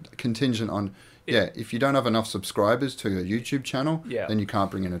it's contingent on. Yeah, if you don't have enough subscribers to your YouTube channel, then you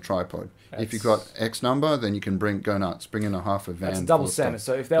can't bring in a tripod. If you've got X number, then you can go nuts, bring in a half a van. That's a double standard.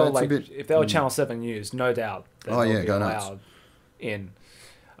 So if they were Channel 7 News, no doubt they would be allowed in.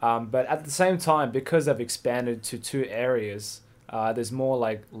 But at the same time, because they've expanded to 2 areas, there's more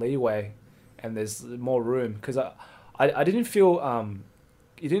like leeway and there's more room. Because I didn't feel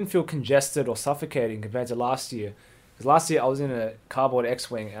it didn't feel congested or suffocating compared to last year. Last year I was in a cardboard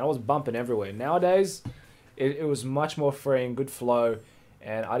X-Wing and I was bumping everywhere. Nowadays, it was much more free and good flow,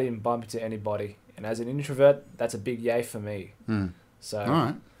 and I didn't bump into anybody. And as an introvert, that's a big yay for me. So, all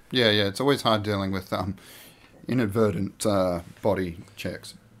right. Yeah, it's always hard dealing with inadvertent body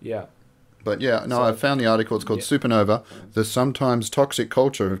checks. Yeah. But I found the article. It's called Supernova, the sometimes toxic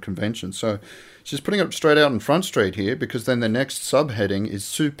culture of conventions. So she's putting it straight out in Front Street here, because then the next subheading is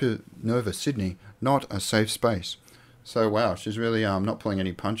Supernova Sydney, not a safe space. So, wow, she's really not pulling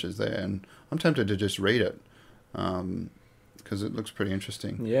any punches there. And I'm tempted to just read it because it looks pretty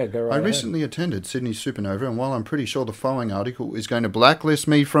interesting. Yeah, go right ahead. I recently attended Sydney Supernova, and while I'm pretty sure the following article is going to blacklist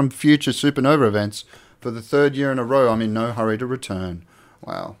me from future Supernova events, for the 3rd year in a row, I'm in no hurry to return.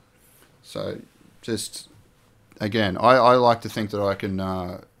 Wow. So, just, again, I like to think that I can,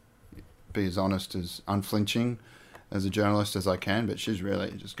 be as honest, as unflinching as a journalist as I can, but she's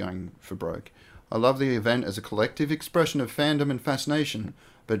really just going for broke. I love the event as a collective expression of fandom and fascination,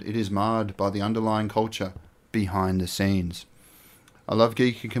 but it is marred by the underlying culture behind the scenes. I love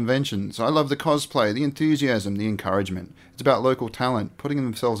geeky conventions. I love the cosplay, the enthusiasm, the encouragement. It's about local talent putting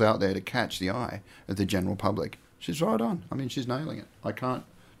themselves out there to catch the eye of the general public. She's right on. I mean, she's nailing it. I can't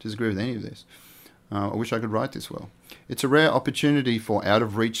disagree with any of this. I wish I could write this well. It's a rare opportunity for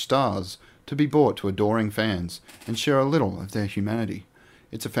out-of-reach stars to be brought to adoring fans and share a little of their humanity.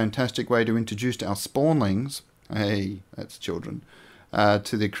 It's a fantastic way to introduce our spawnlings, hey, that's children,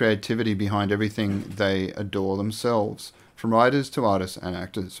 to the creativity behind everything they adore themselves, from writers to artists and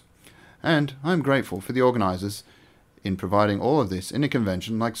actors. And I'm grateful for the organisers in providing all of this in a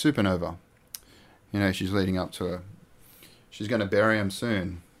convention like Supernova. You know, she's leading up to she's going to bury him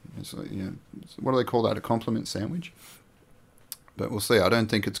soon. It's like, you know, what do they call that, a compliment sandwich? But we'll see. I don't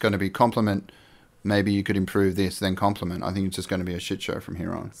think it's going to be compliment, maybe you could improve this, then compliment. I think it's just going to be a shit show from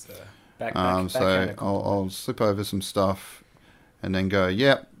here on. So I'll slip over some stuff and then go,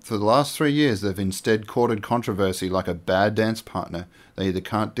 yep, for the last 3 years they've instead courted controversy like a bad dance partner. They either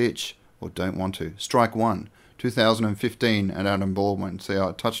can't ditch or don't want to. Strike one, 2015 at Adam Baldwin. See,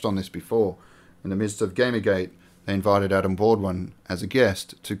 I touched on this before. In the midst of Gamergate, they invited Adam Baldwin as a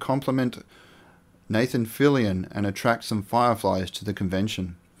guest to compliment Nathan Fillion and attract some fireflies to the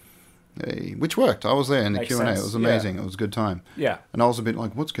convention. Which worked. I was there in the Q&A. Sense. It was amazing. Yeah. It was a good time. Yeah. And I was a bit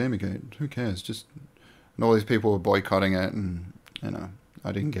like, what's Gamergate? Who cares? And all these people were boycotting it, and, you know,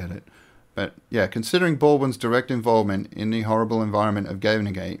 I didn't get it. But, yeah, considering Baldwin's direct involvement in the horrible environment of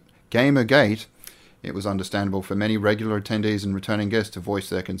Gamergate, it was understandable for many regular attendees and returning guests to voice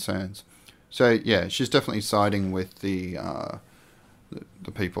their concerns. So, yeah, she's definitely siding with the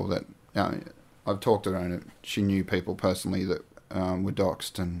people that... I've talked to her, and she knew people personally that were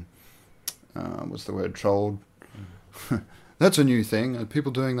doxxed and... what's the word? Trolled. That's a new thing. Are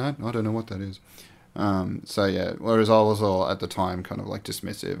people doing that? I don't know what that is. So yeah, whereas I was all at the time kind of like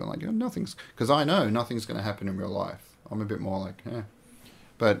dismissive and like, nothing's, because I know nothing's going to happen in real life. I'm a bit more like,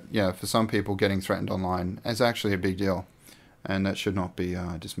 But yeah, for some people, getting threatened online is actually a big deal, and that should not be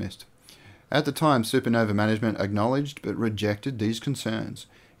dismissed. At the time, Supernova management acknowledged but rejected these concerns.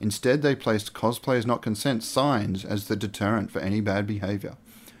 Instead, they placed cosplayers not consent signs as the deterrent for any bad behaviour.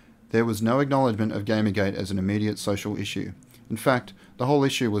 There was no acknowledgement of Gamergate as an immediate social issue. In fact, the whole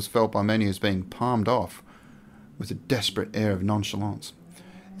issue was felt by many as being palmed off with a desperate air of nonchalance.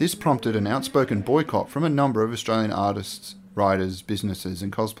 This prompted an outspoken boycott from a number of Australian artists, writers, businesses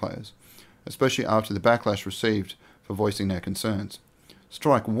and cosplayers, especially after the backlash received for voicing their concerns.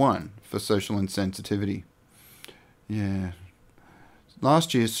 Strike one for social insensitivity. Yeah.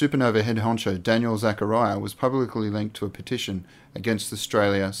 Last year, Supernova head honcho Daniel Zachariah was publicly linked to a petition against the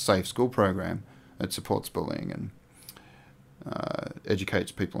Australia Safe School program that supports bullying and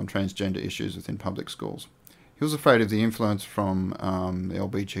educates people on transgender issues within public schools. He was afraid of the influence from the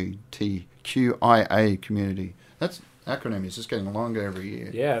LGBTQIA community. That acronym is just getting longer every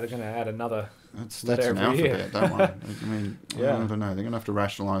year. Yeah, they're going to add another. That's an alphabet, don't worry. I mean, yeah. I don't know. They're going to have to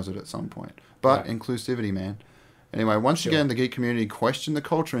rationalise it at some point. But yeah. Inclusivity, man. Anyway, once again, the geek community questioned the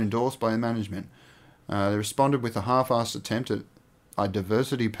culture endorsed by management. They responded with a half-assed attempt at a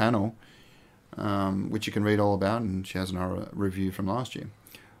diversity panel, which you can read all about, and she has another review from last year.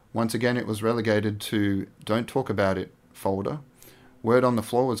 Once again, it was relegated to don't talk about it folder. Word on the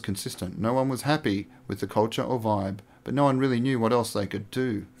floor was consistent. No one was happy with the culture or vibe, but no one really knew what else they could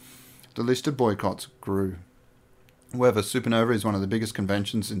do. The list of boycotts grew. However, Supernova is one of the biggest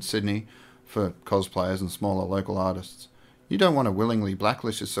conventions in Sydney for cosplayers and smaller local artists. You don't want to willingly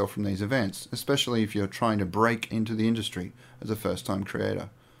blacklist yourself from these events, especially if you're trying to break into the industry as a first-time creator.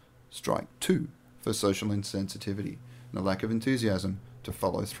 Strike two for social insensitivity and a lack of enthusiasm to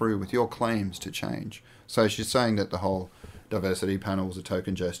follow through with your claims to change. So she's saying that the whole diversity panel was a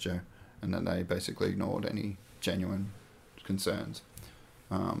token gesture and that they basically ignored any genuine concerns.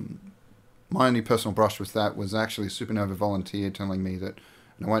 My only personal brush with that was actually a Supernova volunteer telling me that,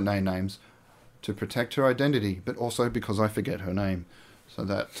 and I won't name names, to protect her identity, but also because I forget her name. So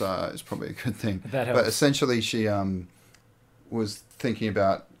that is probably a good thing. That helps. But essentially she was thinking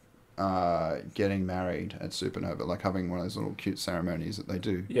about getting married at Supernova, like having one of those little cute ceremonies that they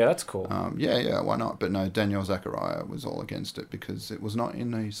do. Yeah, that's cool. Yeah, why not? But no, Daniel Zachariah was all against it because it was not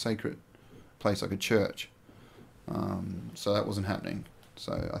in a sacred place like a church. So that wasn't happening.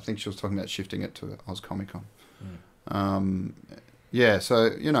 So I think she was talking about shifting it to Oz Comic Con. Yeah,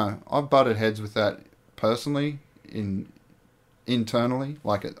 so, you know, I've butted heads with that personally, internally.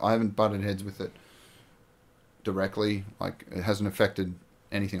 Like, I haven't butted heads with it directly. Like, it hasn't affected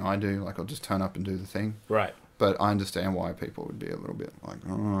anything I do. Like I'll just turn up and do the thing. Right. But I understand why people would be a little bit like,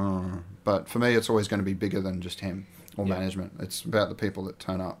 oh. But for me, it's always going to be bigger than just him or management. It's about the people that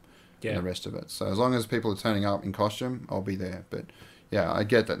turn up and the rest of it. So as long as people are turning up in costume, I'll be there. But yeah, I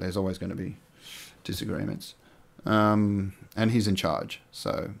get that there's always going to be disagreements. And he's in charge.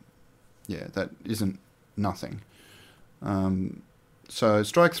 So yeah, that isn't nothing. So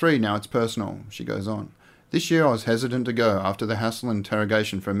strike 3 now, it's personal. She goes on. This year I was hesitant to go after the hassle and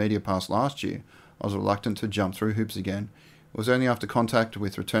interrogation for a media pass last year. I was reluctant to jump through hoops again. It was only after contact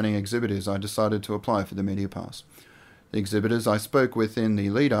with returning exhibitors I decided to apply for the media pass. The exhibitors I spoke with in the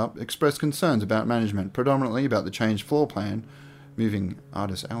lead-up expressed concerns about management, predominantly about the changed floor plan, moving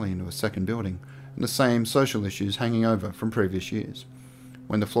Artist Alley into a second building, and the same social issues hanging over from previous years.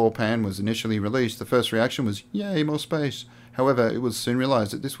 When the floor plan was initially released, the first reaction was, yay, more space. However, it was soon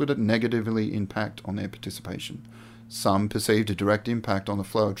realised that this would negatively impact on their participation. Some perceived a direct impact on the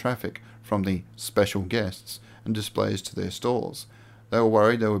flow of traffic from the special guests and displays to their stalls. They were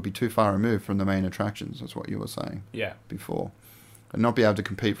worried they would be too far removed from the main attractions, that's what you were saying before, and not be able to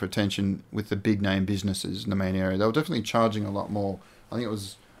compete for attention with the big name businesses in the main area. They were definitely charging a lot more. I think it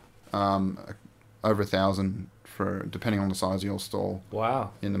was over $1,000 for, depending on the size of your stall.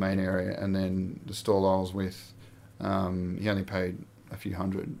 Wow. In the main area, and then the stall I was with, he only paid a few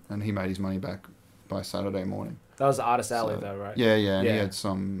hundred, and he made his money back by Saturday morning. That was Artist Alley though, right? Yeah, and he had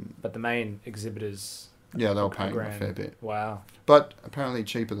some... But the main exhibitors... Yeah, they were paying a fair bit. Wow. But apparently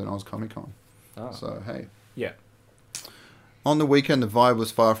cheaper than Oz Comic Con. Oh. So, hey. Yeah. On the weekend, the vibe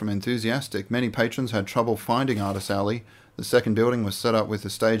was far from enthusiastic. Many patrons had trouble finding Artist Alley. The second building was set up with the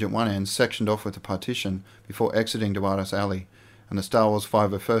stage at one end, sectioned off with a partition, before exiting to Artist Alley, and the Star Wars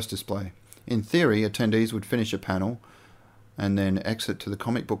 501st display. In theory, attendees would finish a panel and then exit to the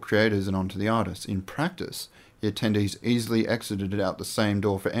comic book creators and onto the artists. In practice, the attendees easily exited out the same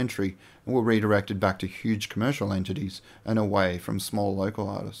door for entry and were redirected back to huge commercial entities and away from small local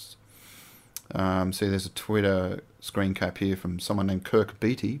artists. See, there's a Twitter screen cap here from someone named Kirk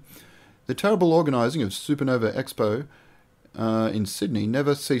Beattie. The terrible organising of Supernova Expo in Sydney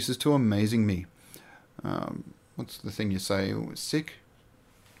never ceases to amazing me. What's the thing you say? Sick?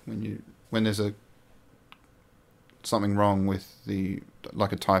 When there's something wrong with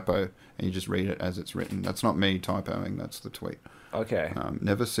like a typo, and you just read it as it's written. That's not me typoing, that's the tweet. Okay.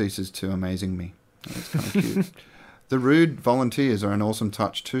 Never ceases to amazing me. That's kind of cute. The rude volunteers are an awesome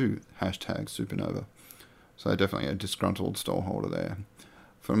touch too. #Supernova. So definitely a disgruntled stallholder there.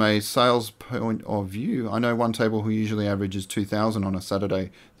 From a sales point of view, I know one table who usually averages 2,000 on a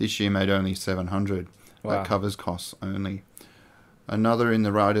Saturday. This year made only 700. Wow. That covers costs only. Another in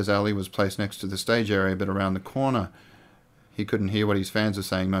the Riders Alley was placed next to the stage area, but around the corner. He couldn't hear what his fans were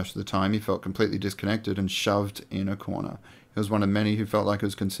saying most of the time. He felt completely disconnected and shoved in a corner. He was one of many who felt like it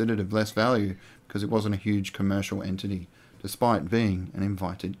was considered of less value because it wasn't a huge commercial entity, despite being an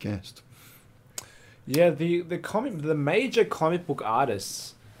invited guest. Yeah, the major comic book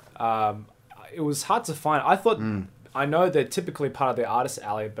artists, it was hard to find. I thought, I know they're typically part of the Artist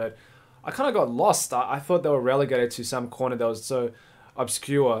Alley, but I kind of got lost. I thought they were relegated to some corner that was so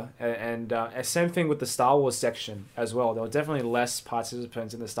obscure, and same thing with the Star Wars section as well. There were definitely less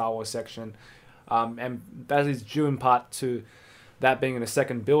participants in the Star Wars section, and that is due in part to that being in the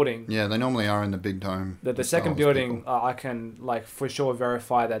second building. Yeah, they normally are in the big dome. The second building, I can for sure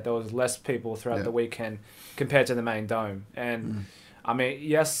verify that there was less people throughout the weekend compared to the main dome. And I mean,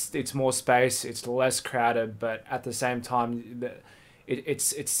 yes, it's more space, it's less crowded, but at the same time,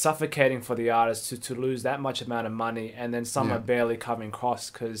 it's suffocating for the artists to lose that much amount of money, and then some are barely covering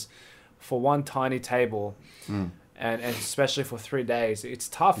costs, because for one tiny table, and especially for 3 days, it's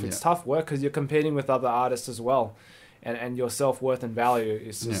tough. It's tough work because you're competing with other artists as well. And your self-worth and value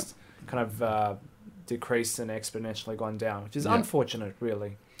is just kind of decreased and exponentially gone down, which is unfortunate,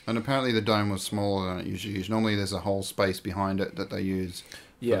 really. And apparently the dome was smaller than it usually is. Normally there's a whole space behind it that they use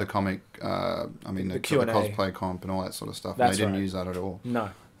for the comic, the cosplay comp and all that sort of stuff. They didn't use that at all.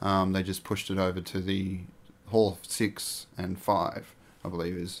 No. They just pushed it over to the Hall 6 and 5, I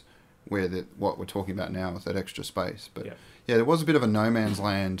believe, is where what we're talking about now with that extra space. But yeah, there was a bit of a no man's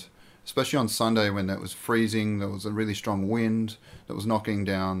land, especially on Sunday when it was freezing. There was a really strong wind that was knocking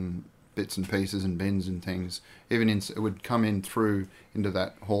down bits and pieces and bins and things. It would come in through into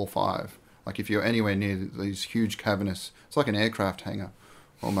that Hall 5. Like if you're anywhere near these huge cavernous, it's like an aircraft hangar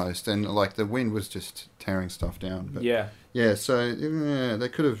almost. And like the wind was just tearing stuff down. But so they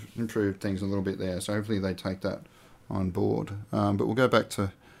could have improved things a little bit there. So hopefully they take that on board. But we'll go back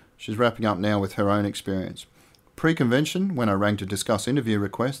to, she's wrapping up now with her own experience. Pre-convention, when I rang to discuss interview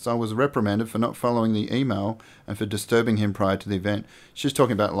requests, I was reprimanded for not following the email and for disturbing him prior to the event. She's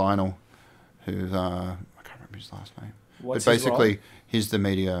talking about Lionel, who's I can't remember his last name. What's but his role? basically, he's the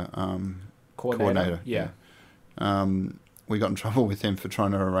media coordinator. Yeah. We got in trouble with him for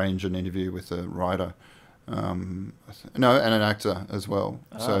trying to arrange an interview with a writer. And an actor as well.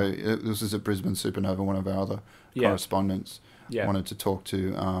 So this is at Brisbane Supernova, one of our other correspondents. Yeah. Wanted to talk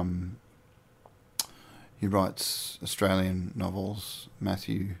to... he writes Australian novels,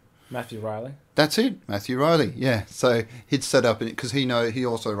 Matthew Riley. That's it, Matthew Riley. Yeah, so he'd set up because he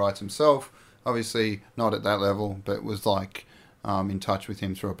also writes himself. Obviously not at that level, but was like in touch with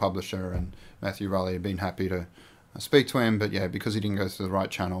him through a publisher, and Matthew Riley had been happy to speak to him. But yeah, because he didn't go through the right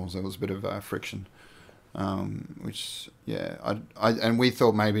channels, there was a bit of friction. And we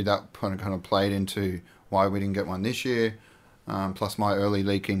thought maybe that kind of played into why we didn't get one this year. Plus my early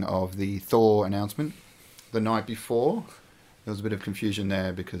leaking of the Thor announcement the night before. There was a bit of confusion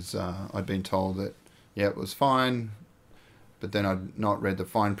there because I'd been told that, it was fine, but then I'd not read the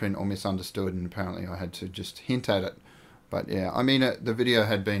fine print or misunderstood, and apparently I had to just hint at it. But yeah, I mean, the video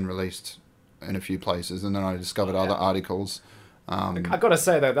had been released in a few places, and then I discovered other articles. I gotta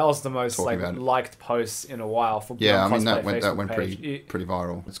say though, that was the most Talking liked post in a while for I mean that Facebook went page. pretty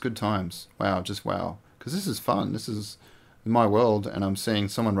viral. It's good times. Wow, just wow. Because this is fun. This is my world, and I'm seeing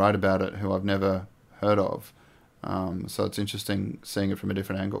someone write about it who I've never heard of. So it's interesting seeing it from a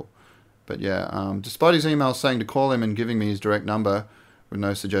different angle. But yeah, despite his email saying to call him and giving me his direct number with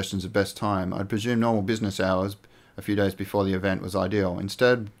no suggestions of best time, I'd presume normal business hours a few days before the event was ideal.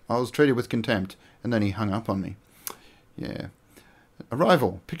 Instead, I was treated with contempt, and then he hung up on me. Yeah.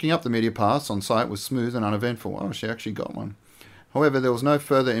 Arrival. Picking up the media pass on site was smooth and uneventful. Oh, she actually got one. However, there was no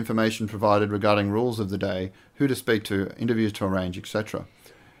further information provided regarding rules of the day, who to speak to, interviews to arrange, etc.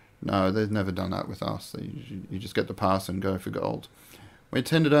 No, they've never done that with us. You just get the pass and go for gold. We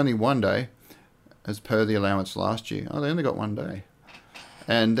attended only one day, as per the allowance last year. Oh, they only got one day.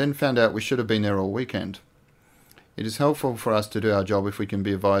 And then found out we should have been there all weekend. It is helpful for us to do our job if we can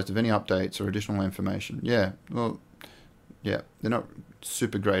be advised of any updates or additional information. Yeah, well, yeah, they're not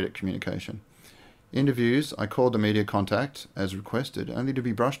super great at communication. Interviews, I called the media contact as requested, only to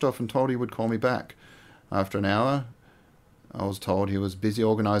be brushed off and told he would call me back. After an hour, I was told he was busy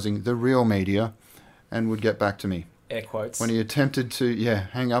organising the real media and would get back to me. Air quotes. When he attempted to,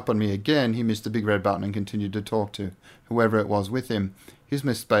 hang up on me again, he missed the big red button and continued to talk to whoever it was with him. His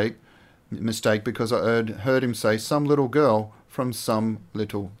mistake because I heard him say some little girl from some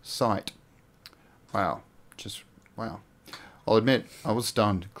little site. Wow. Just, wow. I'll admit, I was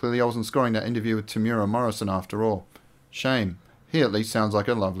stunned. Clearly I wasn't scoring that interview with Tamura Morrison after all. Shame. He at least sounds like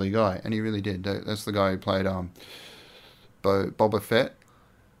a lovely guy. And he really did. That's the guy who played Boba Fett.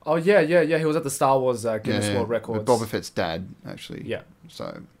 Oh, yeah. He was at the Star Wars Guinness World Records. Boba Fett's dad, actually. Yeah.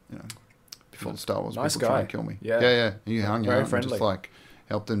 So, before the Star Wars, nice people guy. trying to kill me. Yeah. He hung Very out friendly. and just,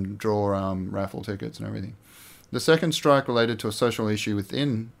 helped them draw raffle tickets and everything. The second strike related to a social issue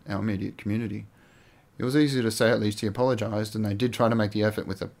within our immediate community. It was easy to say at least he apologised, and they did try to make the effort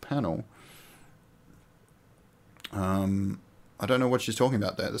with a panel. I don't know what she's talking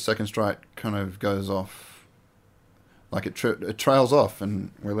about there. The second strike kind of goes off, it trails off,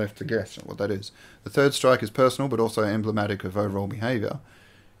 and we're left to guess what that is. The third strike is personal, but also emblematic of overall behaviour.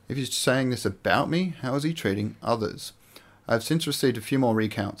 If he's saying this about me, how is he treating others? I have since received a few more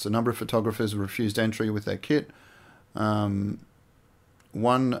recounts. A number of photographers refused entry with their kit.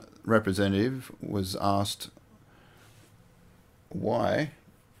 One representative was asked why.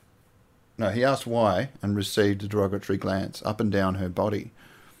 No, he asked why and received a derogatory glance up and down her body.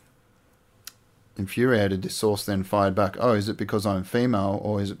 Infuriated, this source then fired back, "Oh, is it because I'm female,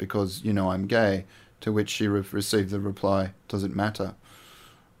 or is it because, I'm gay?" To which she received the reply, "Does it matter?"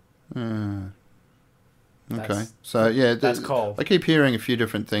 Okay. So, that's cold. I keep hearing a few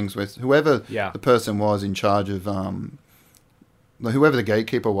different things with whoever the person was in charge of... whoever the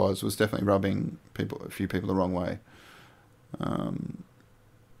gatekeeper was definitely rubbing a few people the wrong way. And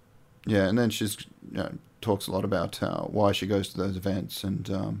then she's talks a lot about why she goes to those events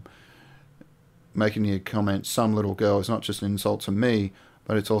and making the comment, "Some little girl," is not just an insult to me,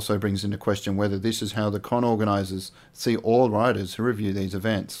 but it also brings into question whether this is how the con organisers see all riders who review these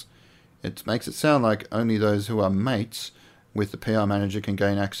events. It makes it sound like only those who are mates with the PR manager can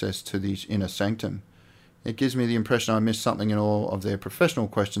gain access to the inner sanctum. It gives me the impression I missed something in all of their professional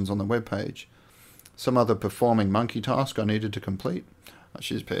questions on the webpage. Some other performing monkey task I needed to complete.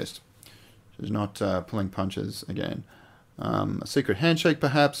 She's pissed. She's not pulling punches again. A secret handshake,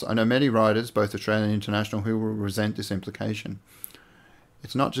 perhaps. I know many riders, both Australian and international, who will resent this implication. It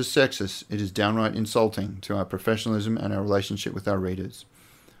It's not just sexist, it is downright insulting to our professionalism and our relationship with our readers.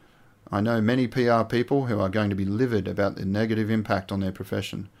 I know many PR people who are going to be livid about the negative impact on their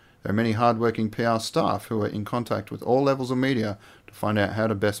profession. There are many hard-working PR staff who are in contact with all levels of media to find out how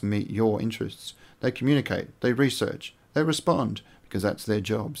to best meet your interests. They communicate, they research, they respond, because that's their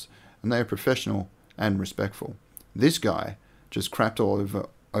jobs, and they are professional and respectful. This guy just crapped all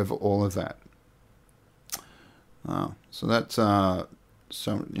over all of that. So that's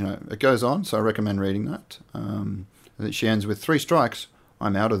so it goes on. So I recommend reading that. She ends with 3 strikes.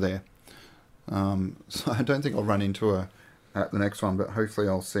 I'm out of there. So I don't think I'll run into her at the next one, but hopefully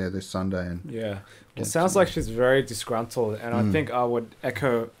I'll see her this Sunday. And yeah, it sounds like she's very disgruntled, and I think I would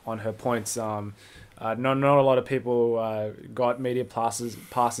echo on her points. Not a lot of people got media passes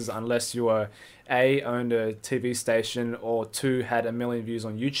unless you were owned a TV station, or 2 had 1 million views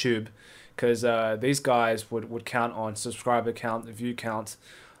on YouTube, because these guys would count on subscriber count, view count.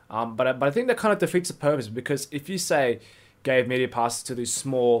 But I think that kind of defeats the purpose, because if you say gave media passes to these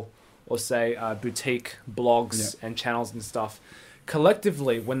small, or say boutique blogs and channels and stuff,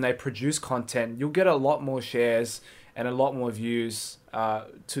 collectively when they produce content, you'll get a lot more shares and a lot more views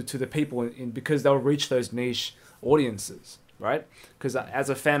to the people because they'll reach those niche audiences, right? Because as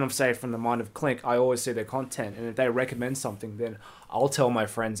a fan of, say, From the Mind of Clink, I always see their content, and if they recommend something, then I'll tell my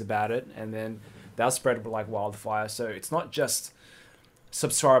friends about it, and then they'll spread it like wildfire. So it's not just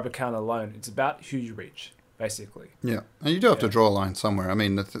subscriber count alone, it's about who you reach, basically. Yeah, and you do have to draw a line somewhere. I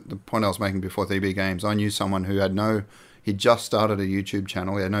mean, the point I was making before TB Games, I knew someone who had he'd just started a YouTube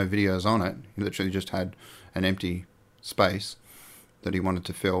channel, he had no videos on it, he literally just had an empty space that he wanted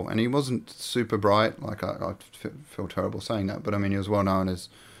to fill, and he wasn't super bright, like I feel terrible saying that, but I mean, he was well known as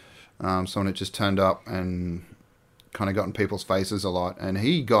someone that just turned up and kind of got in people's faces a lot, and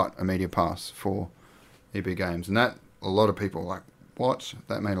he got a media pass for EB Games, and that, a lot of people were like, what?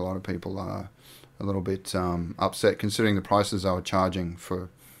 That made a lot of people a little bit upset, considering the prices they were charging for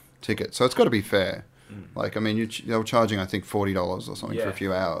tickets. So it's got to be fair. Like, I mean, they were charging, I think, $40 or something for a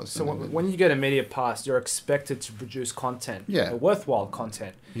few hours. So when you get a media pass, you're expected to produce content, worthwhile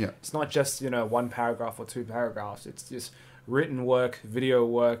content. Yeah. It's not just, 1 paragraph or 2 paragraphs. It's just written work, video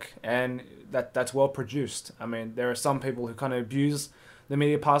work, and that's well produced. I mean, there are some people who kind of abuse the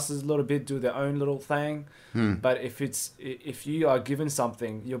media passes a little bit, do their own little thing. But if you are given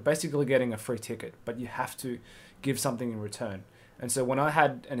something, you're basically getting a free ticket, but you have to give something in return. And so when I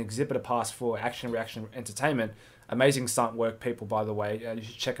had an exhibitor pass for Action Reaction Entertainment, amazing stunt work people, by the way, you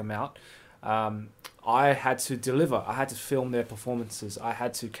should check them out. I had to deliver. I had to film their performances. I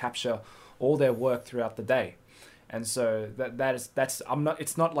had to capture all their work throughout the day. And so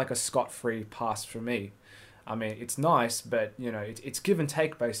it's not like a scot-free pass for me. I mean, it's nice, but it's give and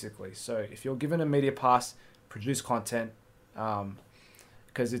take basically. So if you're given a media pass, produce content,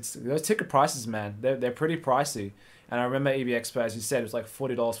 because those ticket prices, man, they're pretty pricey. And I remember EB Expo, as you said, it was like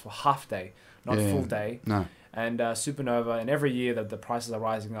 $40 for half day, not full day. No. And Supernova, and every year the prices are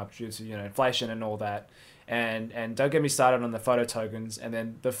rising up due to inflation and all that. And don't get me started on the photo tokens, and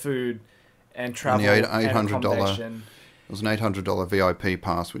then the food and travel and accommodation. It was an $800 VIP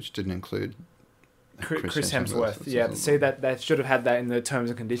pass, which didn't include Chris Hemsworth. Yeah, see, that should have had that in the terms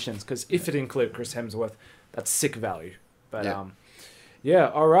and conditions, because if it included Chris Hemsworth, that's sick value. But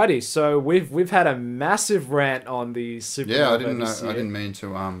yeah, alrighty. So we've had a massive rant on the Supernova. Yeah, I didn't mean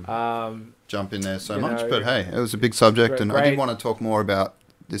to jump in there so much, but hey, it was a big subject, and I did want to talk more about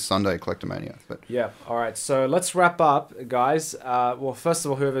this Sunday Collectomania. But yeah, all right. So let's wrap up, guys. Well, first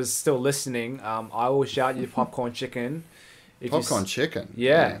of all, whoever's still listening, I will shout you popcorn chicken. Popcorn chicken.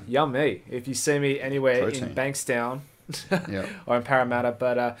 Yeah, yummy. If you see me anywhere in Bankstown or in Parramatta,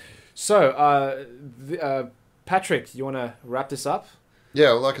 but Patrick, you want to wrap this up?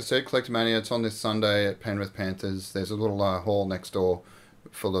 Yeah, well, like I said, Collectomania, it's on this Sunday at Penrith Panthers. There's a little hall next door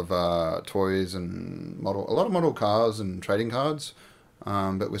full of toys and a lot of model cars and trading cards.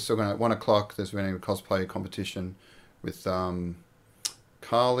 But we're still going to, at 1 o'clock, there's been a cosplay competition with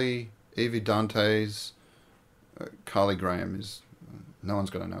Carly, Evie Dantes. Carly Graham is, no one's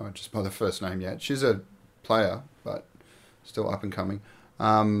going to know her just by the first name yet. She's a player, but still up and coming.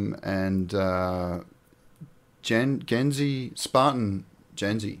 And Genzi, Spartan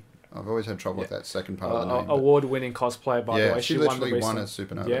Genzi. I've always had trouble with that second part of the name. Award-winning cosplayer, by the way. She literally won a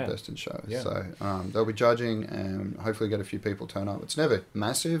Supernova Best in Show. Yeah. So they'll be judging and hopefully get a few people turn up. It's never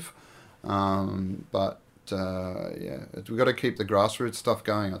massive, but we've got to keep the grassroots stuff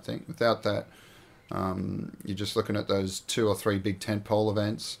going, I think. Without that, you're just looking at those 2 or 3 big tentpole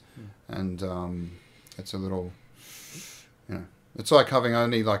events, and it's a little, it's like having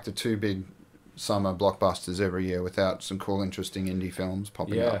only like the 2 big summer blockbusters every year without some cool, interesting indie films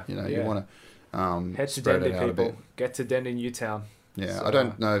popping up. You know, you want to head to spread Dendy, it out a people. bit. Get to Dendy, Newtown. Yeah, So, I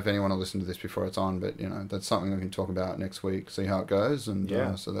don't know if anyone will listen to this before it's on, but you know, that's something we can talk about next week. See how it goes,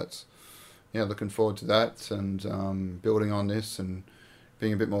 and so that's looking forward to that, and building on this and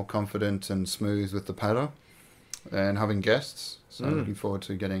being a bit more confident and smooth with the patter, and having guests. So looking forward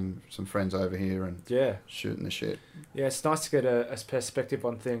to getting some friends over here and shooting the shit. Yeah, it's nice to get a perspective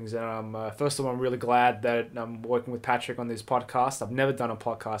on things. And first of all, I'm really glad that I'm working with Patrick on this podcast. I've never done a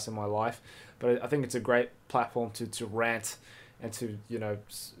podcast in my life, but I think it's a great platform to rant and to, you know,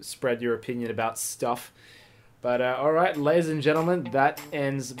 spread your opinion about stuff. But all right, ladies and gentlemen, that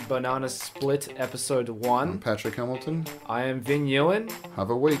ends Banana Split episode 1. I'm Patrick Hamilton. I am Vin Ewan. Have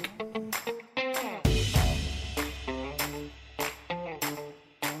a week.